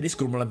pergi. Jadi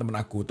sekumpulan teman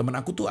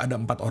aku tuh ada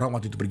 4 orang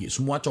waktu itu pergi,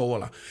 semua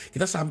cowok lah.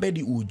 Kita sampai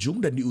di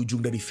ujung, dan di ujung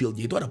dari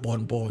fieldnya itu ada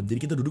pohon-pohon.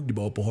 Jadi kita duduk di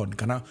bawah pohon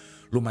karena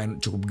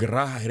lumayan cukup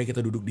gerah. Akhirnya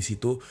kita duduk di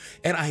situ.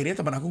 And akhirnya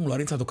teman aku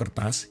ngeluarin satu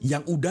kertas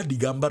yang udah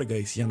digambar,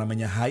 guys, yang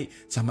namanya hai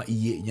sama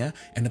iye-nya,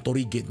 and the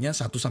Tori Gate-nya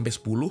 1 sampai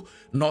 10,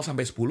 0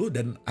 sampai 10,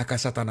 dan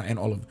Akasatana and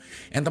all of.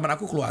 And teman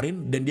aku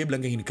keluarin dan dia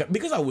bilang kayak gini,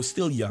 because I was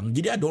still young,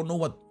 jadi I don't know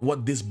what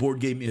this board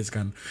game is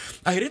kan.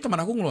 Akhirnya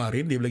teman aku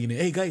ngeluarin, dia bilang gini,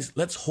 hey guys,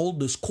 let's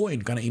hold this coin,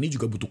 karena ini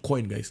juga butuh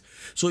coin, guys.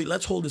 So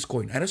let's hold this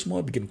coin. Akhirnya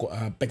semua bikin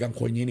pegang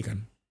koinnya ini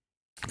kan.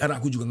 Karena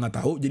aku juga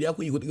nggak tahu, jadi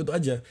aku ikut-ikut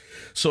aja.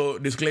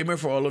 So disclaimer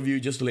for all of you,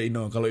 just to let you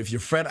know, kalau if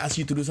your friend asks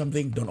you to do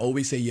something, don't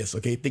always say yes,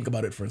 okay? Think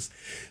about it first.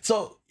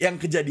 So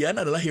yang kejadian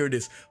adalah here it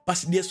is.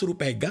 Pas dia suruh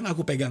pegang,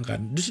 aku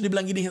pegangkan. Terus dia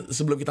bilang gini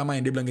sebelum kita main,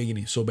 dia bilang kayak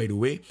gini. So by the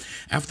way,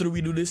 after we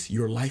do this,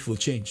 your life will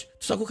change.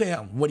 Terus aku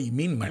kayak, what do you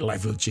mean my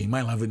life will change?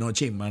 My life will not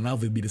change. My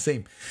life will be the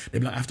same.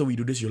 Dia bilang after we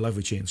do this, your life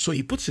will change. So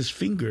he puts his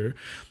finger,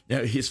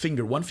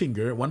 one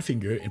finger,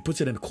 and puts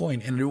it in a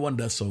coin, and everyone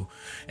does so.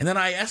 And then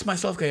I ask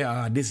myself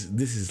kayak, this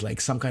is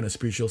like some kind of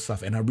spiritual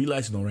stuff, and I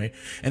realized no, right?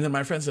 And then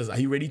my friend says, are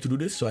you ready to do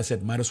this? So I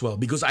said, might as well,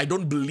 because I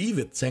don't believe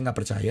it. Saya nggak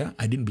percaya,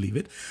 I didn't believe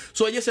it.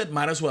 So I just said,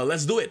 might as well,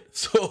 let's do it.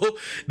 So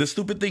the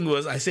stupid thing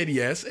was, I said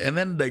yes, and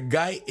then the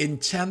guy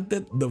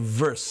enchanted the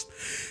verse.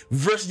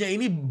 Verse-nya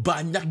ini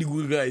banyak di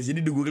Google, guys.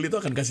 Jadi di Google itu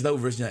akan kasih tahu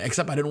verse-nya,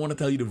 except I don't want to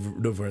tell you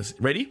the verse.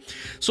 Ready?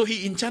 So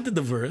he enchanted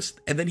the verse,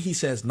 and then he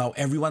says, now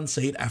everyone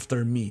say it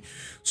after me.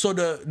 So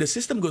the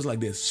system goes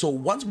like this. So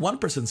once one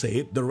person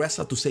say it, the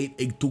rest have to say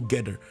it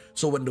together.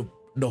 So when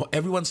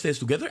everyone stays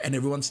together and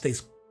everyone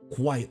stays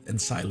quiet and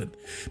silent,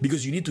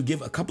 because you need to give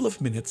a couple of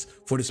minutes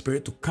for the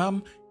spirit to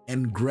come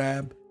and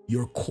grab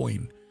your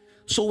coin.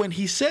 So when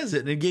he says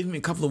it, it gave me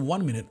a couple of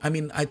 1 minute. I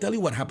mean, I tell you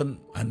what happened,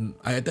 and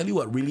I tell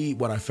you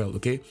what I felt,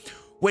 okay?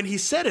 When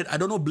he said it, I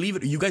don't know, believe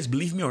it, you guys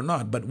believe me or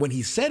not, but when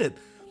he said it,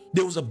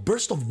 there was a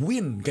burst of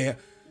wind. Kayak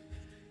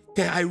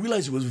I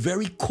realized it was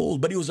very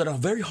cold, but it was at a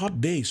very hot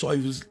day, so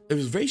it was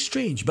very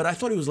strange. But I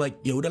thought it was like,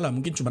 ya udahlah,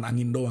 mungkin cuma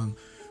angin doang.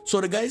 So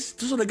the guy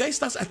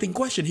starts asking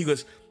question. He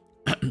goes,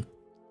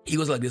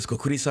 like this,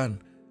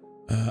 Kokuri-san,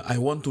 I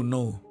want to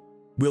know,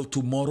 will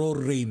tomorrow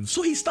rain?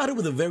 So he started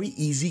with a very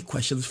easy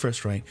questions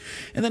first, right?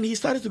 And then he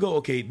started to go,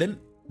 okay, then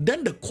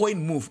the coin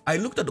moved. I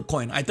looked at the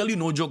coin. I tell you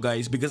no joke,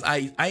 guys, because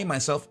I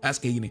myself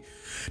asked kayak gini,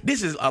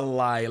 this is a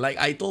lie. Like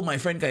I told my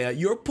friend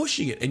kayak, you're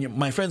pushing it, and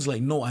my friend's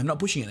like, no, I'm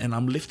not pushing it, and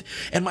I'm lifting.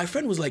 And my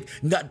friend was like,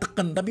 nggak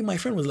tekan, tapi my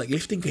friend was like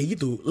lifting kayak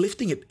gitu,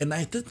 lifting it. And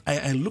I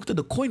looked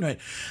at the coin, right?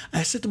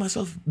 I said to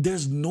myself,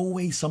 there's no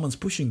way someone's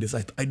pushing this.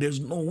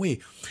 There's no way.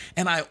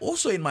 And I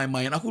also in my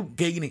mind, aku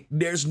kayak gini,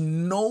 there's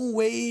no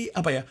way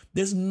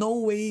there's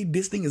no way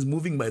this thing is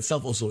moving by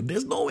itself. Also,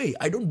 there's no way.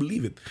 I don't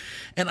believe it.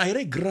 And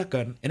akhirnya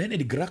gerakan, and then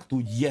it gerak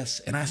to yes.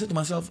 And I said to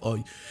myself, oh,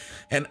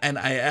 and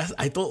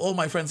I told all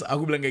my friends,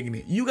 aku bilang kayak gini,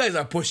 you guys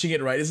are pushing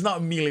it, right? It's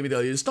not me, let me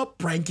tell you. Stop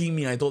pranking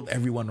me. I told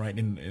everyone, right?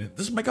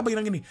 Terus mereka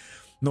bilang gini,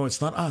 no,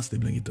 it's not us. Dia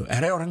bilang gitu.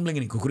 Akhirnya orang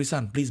bilang gini,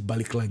 Kokuri-san, please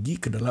balik lagi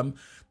ke dalam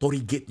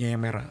Torii Gate-nya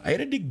yang merah.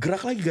 Akhirnya dia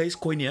gerak lagi, guys,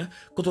 koinnya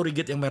ke Torii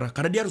Gate yang merah,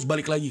 karena dia harus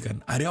balik lagi kan.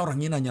 Ada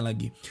orangnya nanya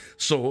lagi.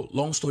 So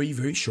long story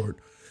very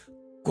short,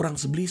 kurang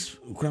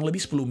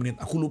lebih 10 menit,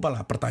 aku lupa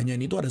lah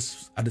pertanyaan itu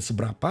ada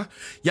seberapa.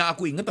 Yang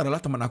aku ingat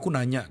adalah teman aku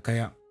nanya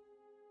kayak,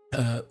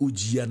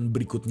 ujian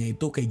berikutnya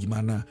itu kayak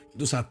gimana.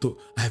 Itu satu.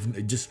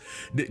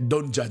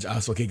 Don't judge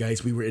us, okay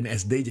guys, we were in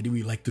SD, jadi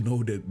we like to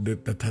know the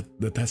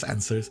test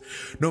answers.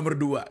 Nomor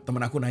 2, teman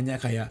aku nanya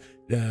kayak,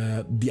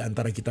 di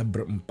antara kita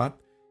berempat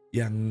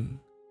yang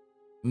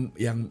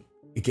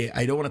okay,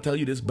 I don't want to tell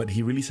you this, but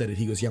he really said it.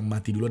 He goes, yang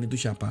mati duluan itu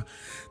siapa?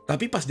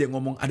 Tapi pas dia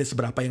ngomong, ada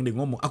seberapa yang dia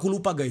ngomong, aku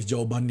lupa, guys,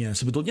 jawabannya.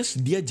 Sebetulnya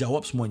dia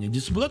jawab semuanya.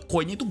 Jadi sebetulnya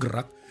koinnya itu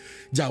gerak,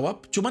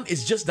 jawab. Cuman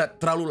it's just that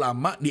terlalu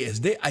lama di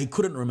SD, I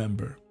couldn't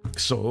remember.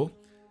 So,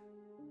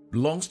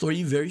 long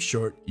story very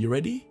short, you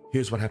ready?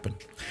 Here's what happened.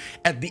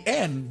 At the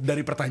end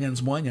dari pertanyaan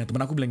semuanya,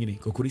 teman aku bilang gini,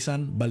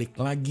 Kokuri-san, balik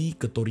lagi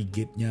ke Torii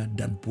Gate-nya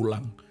dan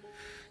pulang.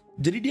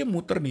 Jadi dia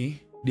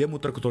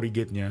muter ke Torii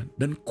Gate-nya,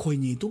 dan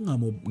koinnya itu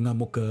nggak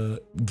mau ke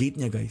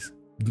gate-nya, guys.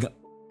 Nggak,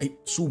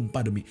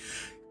 sumpah demi.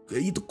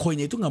 Itu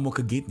koinnya itu nggak mau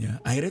ke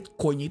gate-nya. Akhirnya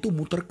koinnya itu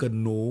muter ke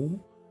no,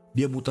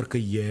 dia muter ke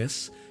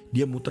yes,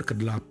 dia muter ke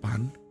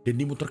 8, dan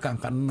dia muter ke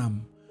angka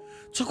 6.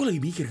 So aku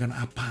lagi mikir kan,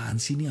 apaan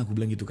sih ini, aku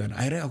bilang gitu kan.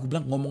 Akhirnya aku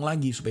bilang ngomong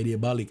lagi supaya dia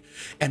balik.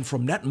 And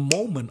from that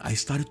moment I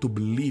started to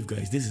believe,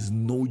 guys, this is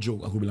no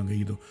joke. Aku bilang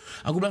kayak gitu.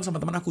 Aku bilang sama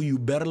teman aku, you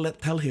better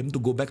tell him to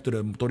go back to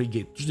the Torii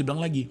Gate. Terus dia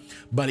bilang lagi,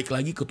 balik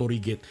lagi ke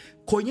Torii Gate.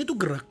 Koinnya tuh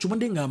gerak, cuman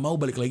dia gak mau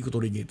balik lagi ke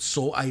Torii Gate.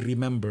 So I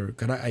remember,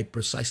 karena I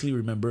precisely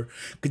remember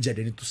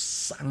kejadian itu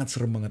sangat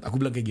serem banget. Aku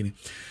bilang kayak gini,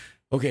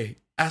 okay,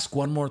 ask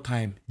one more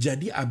time.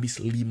 Jadi abis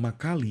 5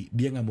 kali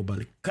dia gak mau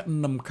balik, ke 6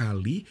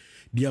 kali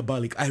dia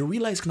balik. I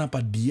realize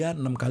kenapa dia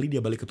 6 kali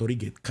dia balik ke Torii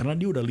Gate, karena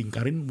dia udah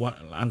lingkarin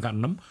angka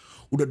 6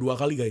 udah 2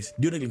 kali, guys.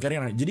 Dia udah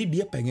lingkarin. Jadi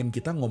dia pengen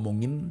kita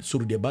ngomongin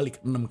suruh dia balik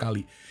 6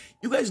 kali.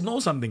 You guys know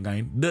something,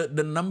 right?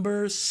 The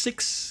number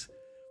 6,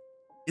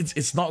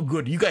 it's not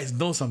good. You guys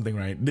know something,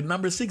 right? The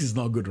number 6 is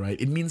not good, right?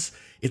 It means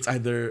it's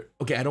either,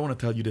 okay, I don't want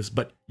to tell you this,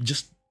 but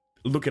just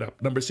look it up.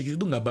 Number 6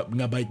 itu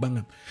nggak baik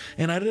banget.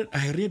 And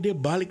akhirnya dia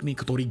balik nih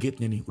ke Torii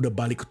Gate-nya nih. Udah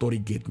balik ke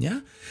Torii Gate-nya,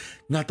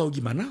 nggak tahu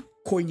gimana,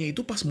 koinnya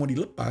itu pas mau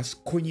dilepas,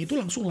 koinnya itu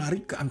langsung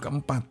lari ke angka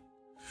 4.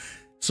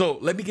 So,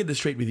 let me get this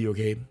straight with you,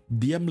 okay?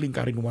 Dia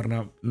melingkarin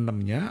warna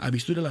 6-nya,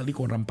 abis itu dia lari ke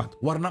warna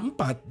 4. Warna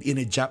 4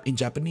 in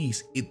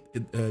Japanese,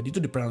 itu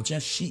di pronounce-nya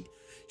shi.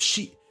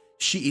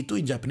 Shi itu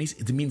in Japanese,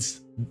 it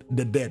means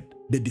the dead.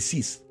 the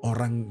deceased,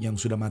 orang yang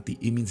sudah mati,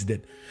 it means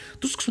dead.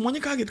 Terus semuanya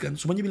kaget kan,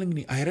 semuanya bilang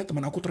gini. Akhirnya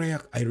teman aku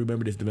teriak, I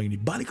remember this, dia bilang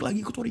gini, balik lagi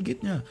ke Torii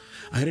Gate-nya.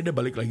 Akhirnya dia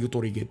balik lagi ke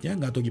Torii Gate-nya,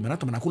 gak tahu gimana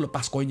teman aku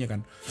lepas koinnya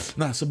kan.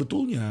 Nah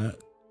sebetulnya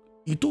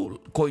itu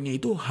koinnya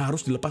itu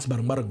harus dilepas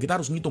bareng-bareng. Kita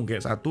harus ngitung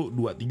kayak 1, 2,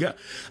 3,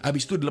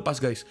 abis itu dilepas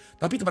guys.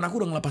 Tapi teman aku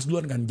udah ngelepas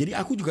duluan kan, jadi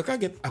aku juga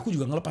kaget, aku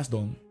juga ngelepas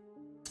dong.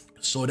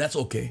 So that's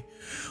okay.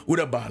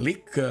 Udah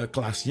balik ke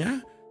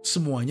kelasnya,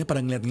 semuanya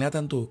pada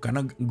ngeliat-ngeliatan tuh,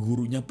 karena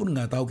gurunya pun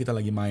nggak tahu kita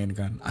lagi main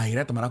kan.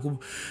 Akhirnya teman aku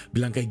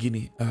bilang kayak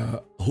gini,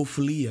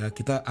 hopefully ya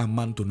kita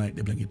aman tonight,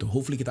 dia bilang gitu.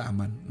 Hopefully kita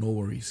aman, no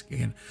worries,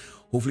 kan?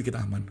 Hopefully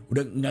kita aman.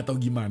 Udah nggak tahu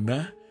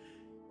gimana,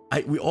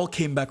 we all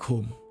came back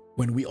home.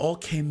 When we all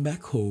came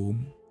back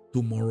home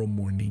tomorrow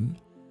morning,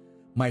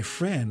 my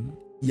friend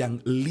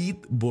yang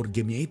lead board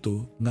gamenya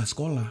itu nggak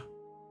sekolah.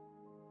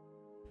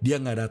 Dia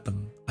nggak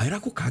datang.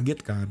 Akhirnya aku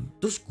kaget kan.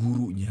 Terus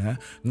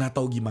gurunya nggak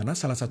tahu gimana,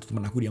 salah satu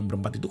teman aku yang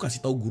berempat itu kasih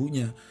tahu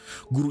gurunya.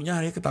 Gurunya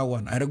akhirnya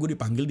ketahuan. Akhirnya gue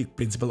dipanggil di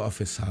principal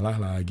office. Salah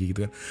lagi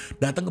gitu kan.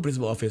 Datang ke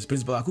principal office.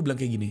 Principal aku bilang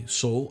kayak gini,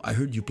 so I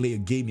heard you play a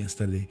game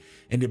yesterday.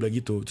 And dia bilang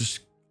gitu. Terus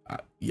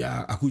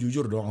ya aku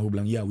jujur dong, aku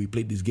bilang ya, we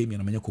played this game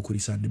yang namanya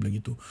Kokurisan. Dia bilang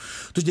gitu.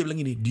 Terus dia bilang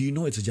gini, do you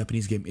know it's a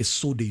Japanese game, it's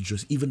so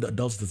dangerous, even the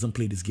adults doesn't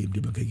play this game. Dia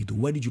bilang kayak gitu.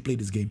 Why did you play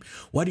this game?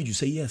 Why did you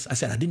say yes? I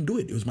said I didn't do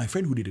it, it was my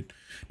friend who did it.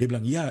 Dia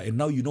bilang yeah, and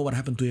now you know what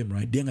happened to him,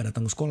 right? Dia gak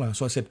datang ke sekolah.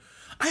 So I said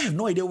I have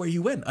no idea where he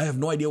went, I have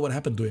no idea what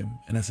happened to him.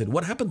 And I said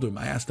what happened to him?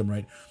 I asked him,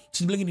 right?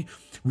 Terus dia bilang gini,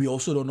 we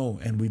also don't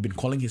know, and we've been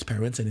calling his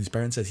parents, and his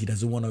parents says he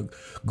doesn't want to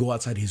go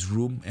outside his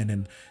room, and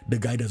then the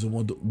guy doesn't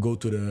want to go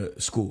to the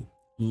school.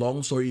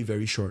 Long story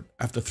very short,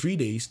 after 3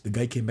 days, the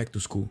guy came back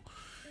to school,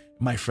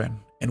 my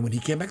friend. And when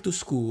he came back to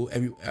school,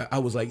 I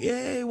was like,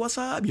 hey, what's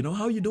up? You know,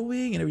 how you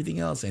doing? And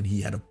everything else. And he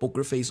had a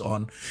poker face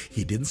on.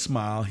 He didn't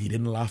smile. He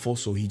didn't laugh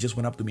also. He just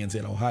went up to me and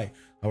said, oh, hi,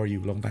 how are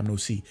you? Long time no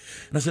see.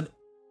 And I said,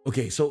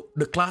 okay, so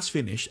the class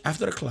finished.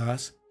 After the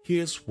class,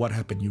 here's what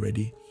happened. You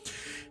ready?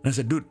 And I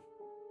said, dude,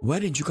 why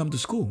didn't you come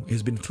to school?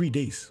 It's been 3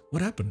 days.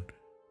 What happened?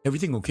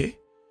 Everything okay?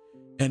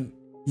 And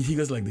he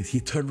goes like this. He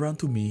turned around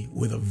to me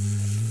with a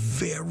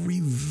very,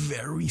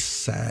 very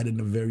sad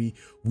and a very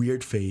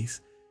weird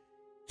face.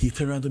 He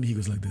turned around to me. He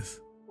goes like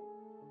this.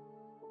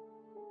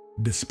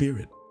 The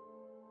spirit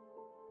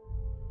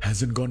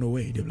hasn't gone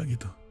away. Dia bilang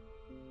gitu.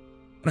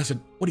 And I said,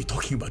 what are you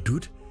talking about,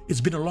 dude?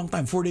 It's been a long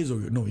time, 4 days or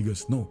no? He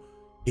goes, no,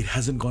 it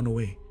hasn't gone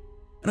away.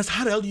 And I said,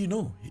 how the hell do you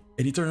know?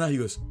 And he turned around.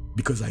 He goes,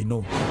 because I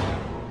know.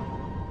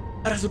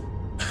 And I said,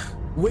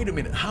 wait a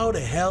minute. How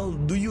the hell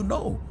do you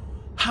know?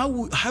 How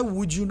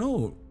would you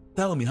know?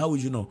 Tell me, how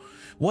would you know?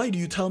 Why do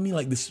you tell me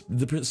like this?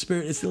 The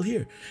spirit is still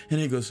here. And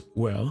he goes,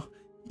 well,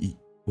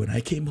 when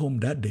I came home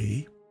that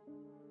day,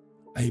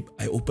 I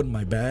opened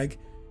my bag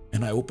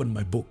and I opened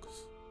my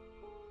books.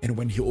 And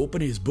when he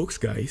opened his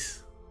books,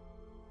 guys,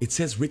 it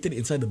says written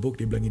inside the book,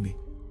 dia bilang ini,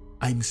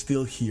 I'm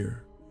still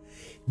here.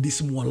 Di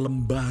semua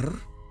lembar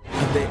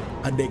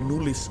ada yang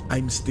nulis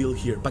I'm still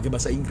here pakai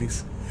bahasa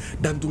Inggris,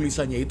 dan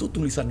tulisannya itu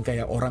tulisan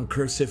kayak orang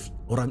cursive,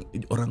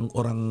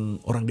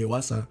 orang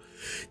dewasa.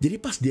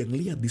 Jadi pas dia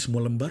ngelihat di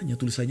semua lembarnya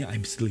tulisannya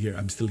I'm still here,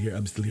 I'm still here,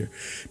 I'm still here,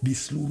 di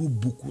seluruh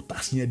buku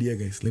tasnya dia,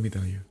 guys, let me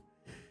tell you.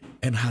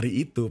 And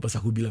hari itu pas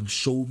aku bilang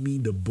show me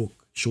the book,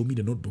 show me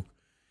the notebook,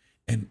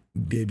 and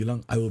dia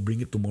bilang I will bring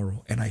it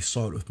tomorrow, and I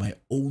saw it with my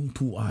own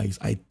 2 eyes.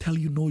 I tell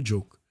you no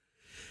joke.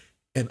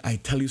 And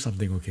I tell you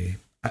something, okay?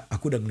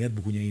 Aku udah ngeliat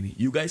bukunya ini.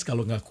 You guys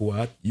kalau nggak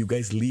kuat, you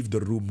guys leave the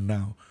room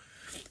now.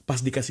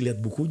 Pas dikasih lihat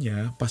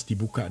bukunya, pas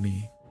dibuka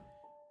nih,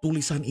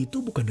 tulisan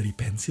itu bukan dari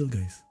pensil,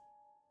 guys.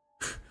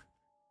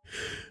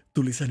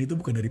 Tulisan itu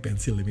bukan dari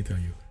pensil, let me tell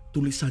you.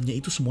 Tulisannya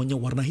itu semuanya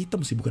warna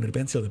hitam sih, bukan dari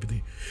pensil tapi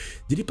tuh.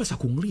 Jadi pas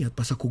aku ngeliat,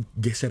 pas aku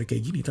geser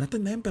kayak gini, ternyata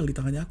nempel di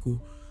tangannya aku.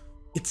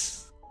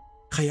 It's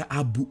kayak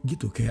abu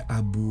gitu, kayak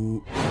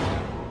abu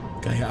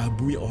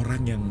ya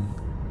orang yang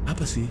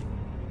apa sih?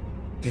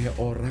 Kayak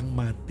orang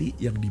mati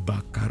yang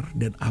dibakar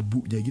dan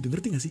abunya gitu,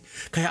 ngerti gak sih?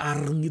 Kayak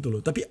areng gitu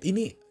loh. Tapi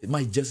ini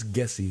my just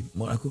guess sih,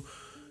 mau aku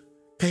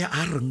kayak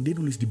areng. Dia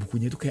nulis di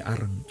bukunya itu kayak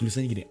areng.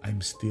 Tulisannya gini,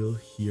 I'm still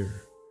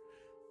here.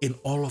 In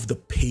all of the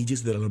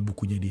pages dalam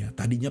bukunya dia.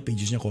 Tadinya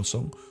pagesnya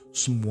kosong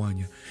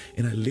semuanya.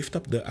 And I lift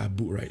up the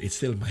abu, right?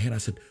 It's still in my hand. I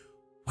said,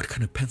 what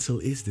kind of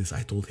pencil is this?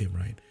 I told him,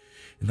 right?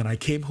 And then I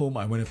came home,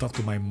 I went to talk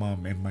to my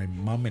mom, and my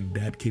mom and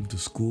dad came to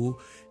school.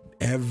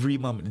 Every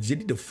mom,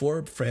 jadi the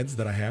 4 friends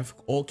that I have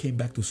all came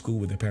back to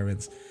school with their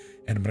parents.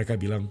 And mereka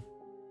bilang,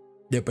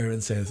 their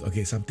parents says,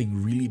 okay, something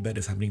really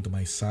bad is happening to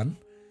my son.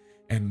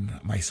 And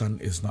my son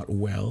is not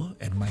well.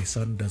 And my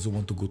son doesn't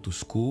want to go to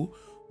school.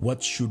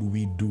 What should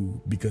we do?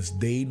 Because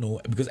they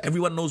know, because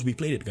everyone knows we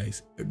played it,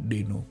 guys.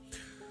 They know.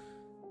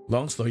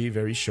 Long story,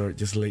 very short,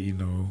 just to let you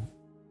know.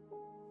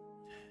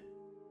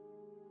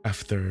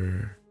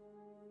 After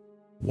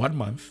 1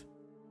 month,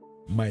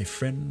 my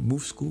friend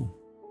moved school.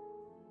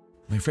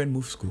 My friend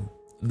moved school.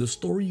 The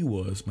story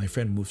was my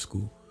friend moved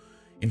school.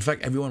 In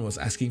fact, everyone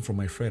was asking for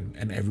my friend,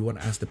 and everyone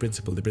asked the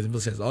principal. The principal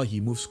says, oh, he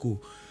moved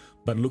school.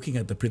 But looking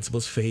at the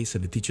principal's face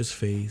and the teacher's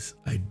face,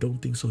 I don't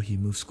think so he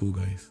moved school,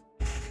 guys.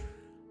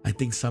 I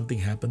think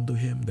something happened to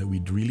him that we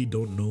really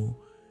don't know.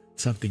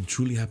 something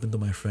truly happened to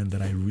my friend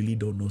that I really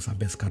don't know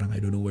sampai sekarang. I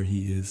don't know where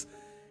he is,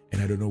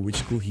 and I don't know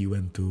which school he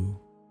went to.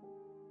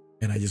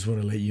 And I just want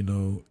to let you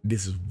know,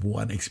 this is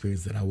one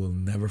experience that I will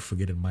never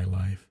forget in my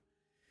life.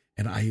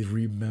 And I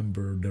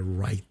remember the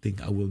writing.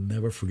 I will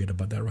never forget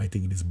about that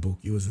writing in his book.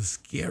 It was the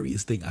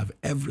scariest thing I've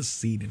ever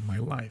seen in my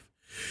life.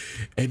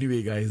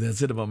 Anyway, guys,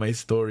 that's it about my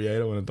story. I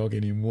don't want to talk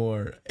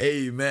anymore.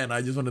 Hey, man,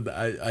 I just wanted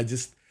to, I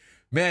just,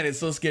 man, it's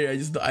so scary.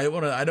 I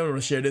don't want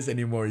to share this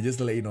anymore, just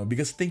to let you know,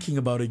 because thinking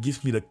about it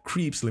gives me the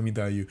creeps, let me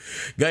tell you.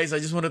 Guys, I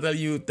just want to tell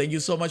you, thank you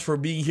so much for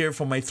being here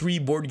for my 3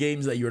 board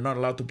games that you're not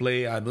allowed to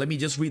play. Let me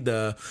just read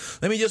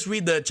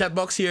the chat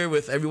box here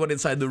with everyone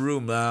inside the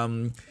room.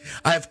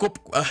 I have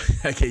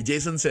okay,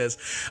 Jason says,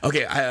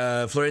 okay,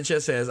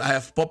 Florencia says, I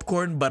have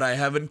popcorn, but I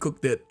haven't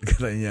cooked it.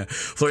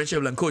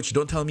 Florencia bilang, Coach,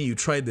 don't tell me you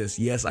tried this.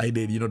 Yes, I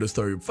did. You know the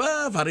story.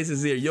 Faris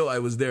is here. Yo, I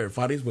was there.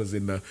 Faris was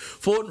in the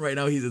phone. Right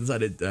now, he's inside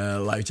the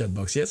live chat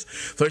box. Yes,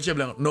 Florencia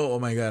bilang, no, oh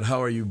my god,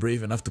 how are you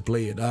brave enough to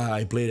play it?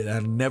 I played it. I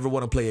never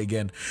want to play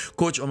again.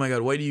 Coach, oh my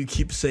god, why do you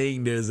keep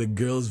saying there's a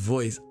girl's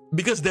voice?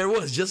 Because there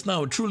was just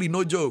now, truly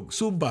no joke,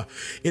 Sumba,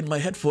 in my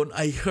headphone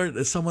I heard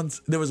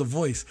there was a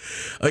voice.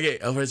 Okay,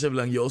 Florencia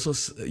bilang, you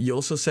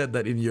also said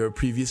that in your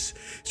previous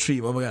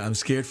stream. Oh my god, I'm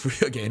scared for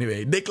you. Okay,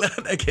 anyway,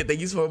 Declan, okay, thank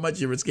you so much,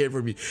 you were scared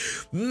for me.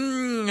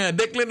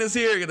 Declan is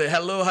here.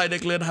 Hello, hi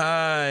Declan,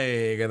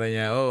 hi.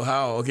 Katanya, oh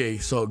how? Okay,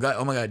 so guy,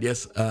 oh my god,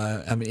 yes,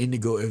 I'm in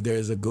Indigo. If there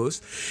is a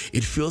ghost,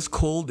 it feels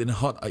cold and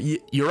hot.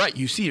 You're right,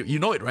 you see it, you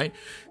know it, right?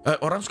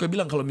 Orang suka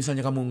bilang kalau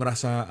misalnya kamu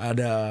ngerasa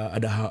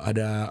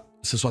ada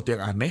sesuatu yang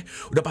aneh,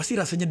 udah pasti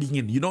rasanya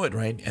dingin. You know it,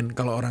 right? And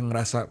kalau orang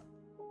ngerasa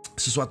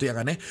sesuatu yang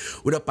aneh,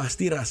 udah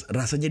pasti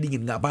rasanya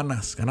dingin, nggak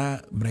panas,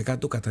 karena mereka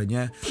tuh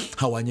katanya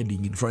hawanya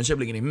dingin. Friendship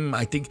bilang gini,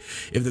 I think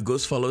if the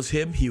ghost follows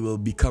him, he will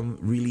become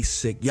really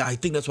sick. Yeah, I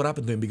think that's what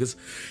happened to him, because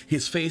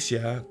his face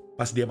ya,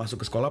 pas dia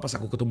masuk ke sekolah, pas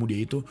aku ketemu dia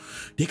itu,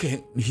 dia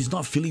kayak he's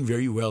not feeling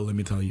very well. Let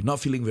me tell you,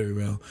 not feeling very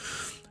well.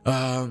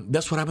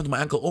 That's what happened to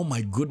my uncle. Oh my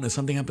goodness,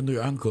 something happened to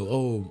your uncle.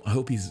 Oh, I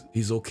hope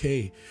he's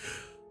okay.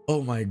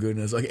 Oh my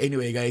goodness. Okay,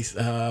 anyway, guys,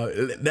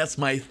 that's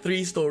my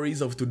 3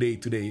 stories of today.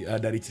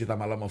 Dari cerita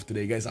malam of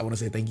today, guys. I want to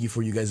say thank you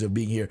for you guys for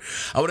being here.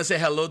 I want to say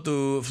hello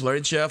to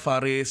Florencia,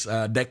 Faris,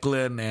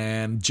 Declan,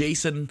 and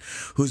Jason,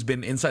 who's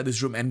been inside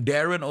this room, and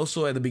Darren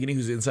also at the beginning,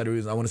 who's inside the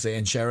room. I want to say,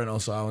 and Sharon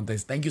also. I want to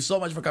say thank you so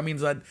much for coming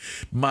inside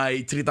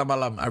my cerita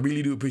malam. I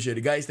really do appreciate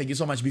it, guys. Thank you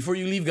so much. Before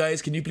you leave,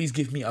 guys, can you please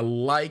give me a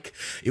like?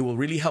 It will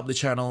really help the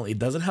channel. It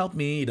doesn't help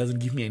me. It doesn't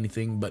give me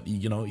anything, but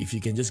you know, if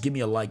you can just give me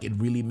a like, it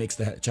really makes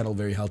the channel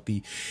very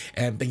healthy.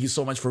 And thank you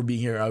so much for being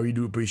here. I really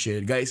do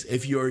appreciate it, guys.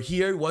 If you're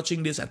here watching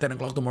this at 10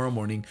 o'clock tomorrow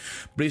morning,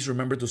 please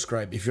remember to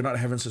subscribe. If you're not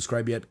haven't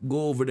subscribed yet,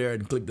 go over there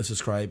and click the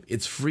subscribe.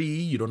 It's free.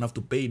 You don't have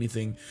to pay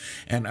anything,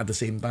 and at the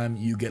same time,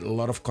 you get a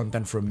lot of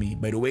content from me.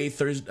 By the way,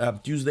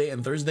 Tuesday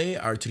and Thursday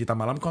are Cerita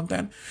Malam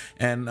content,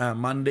 and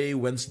Monday,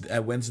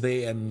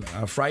 Wednesday, and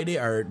Friday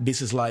are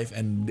This Is Life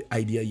and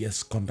Idea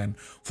Yes content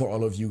for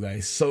all of you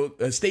guys. So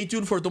stay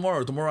tuned for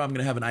tomorrow. Tomorrow, I'm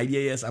gonna have an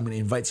Idea Yes. I'm gonna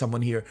invite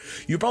someone here.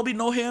 You probably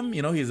know him.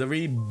 You know, he's a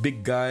very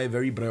big guy,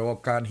 very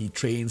brewokan. He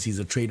trains. He's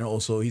a trainer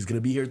also. He's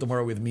gonna be here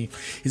tomorrow with me.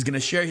 He's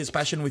gonna share his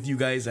passion with you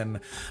guys, and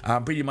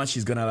pretty much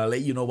he's gonna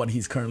let you know what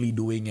he's currently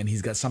doing, and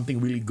he's got something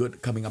really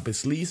good coming up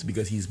his sleeves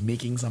because he's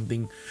making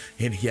something,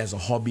 and he has a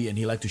hobby, and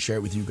he like to share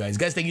it with you guys.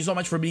 Guys, thank you so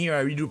much for being here.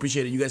 I really do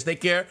appreciate it. You guys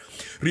take care.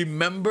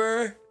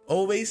 Remember,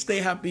 always stay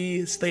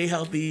happy, stay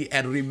healthy,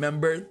 and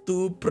remember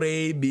to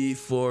pray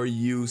before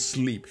you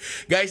sleep.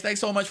 Guys, thanks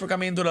so much for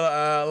coming into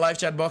the live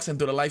chat box and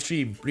to the live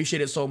stream.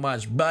 Appreciate it so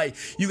much. Bye.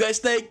 You guys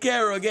take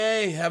care,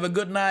 okay? Have a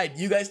good night.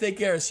 You guys take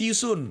care. See you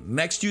soon.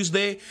 Next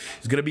Tuesday,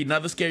 it's gonna be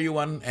another scary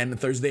one, and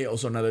Thursday,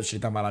 also another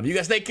Cerita Malam. You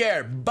guys take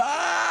care.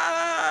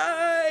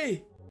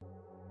 Bye!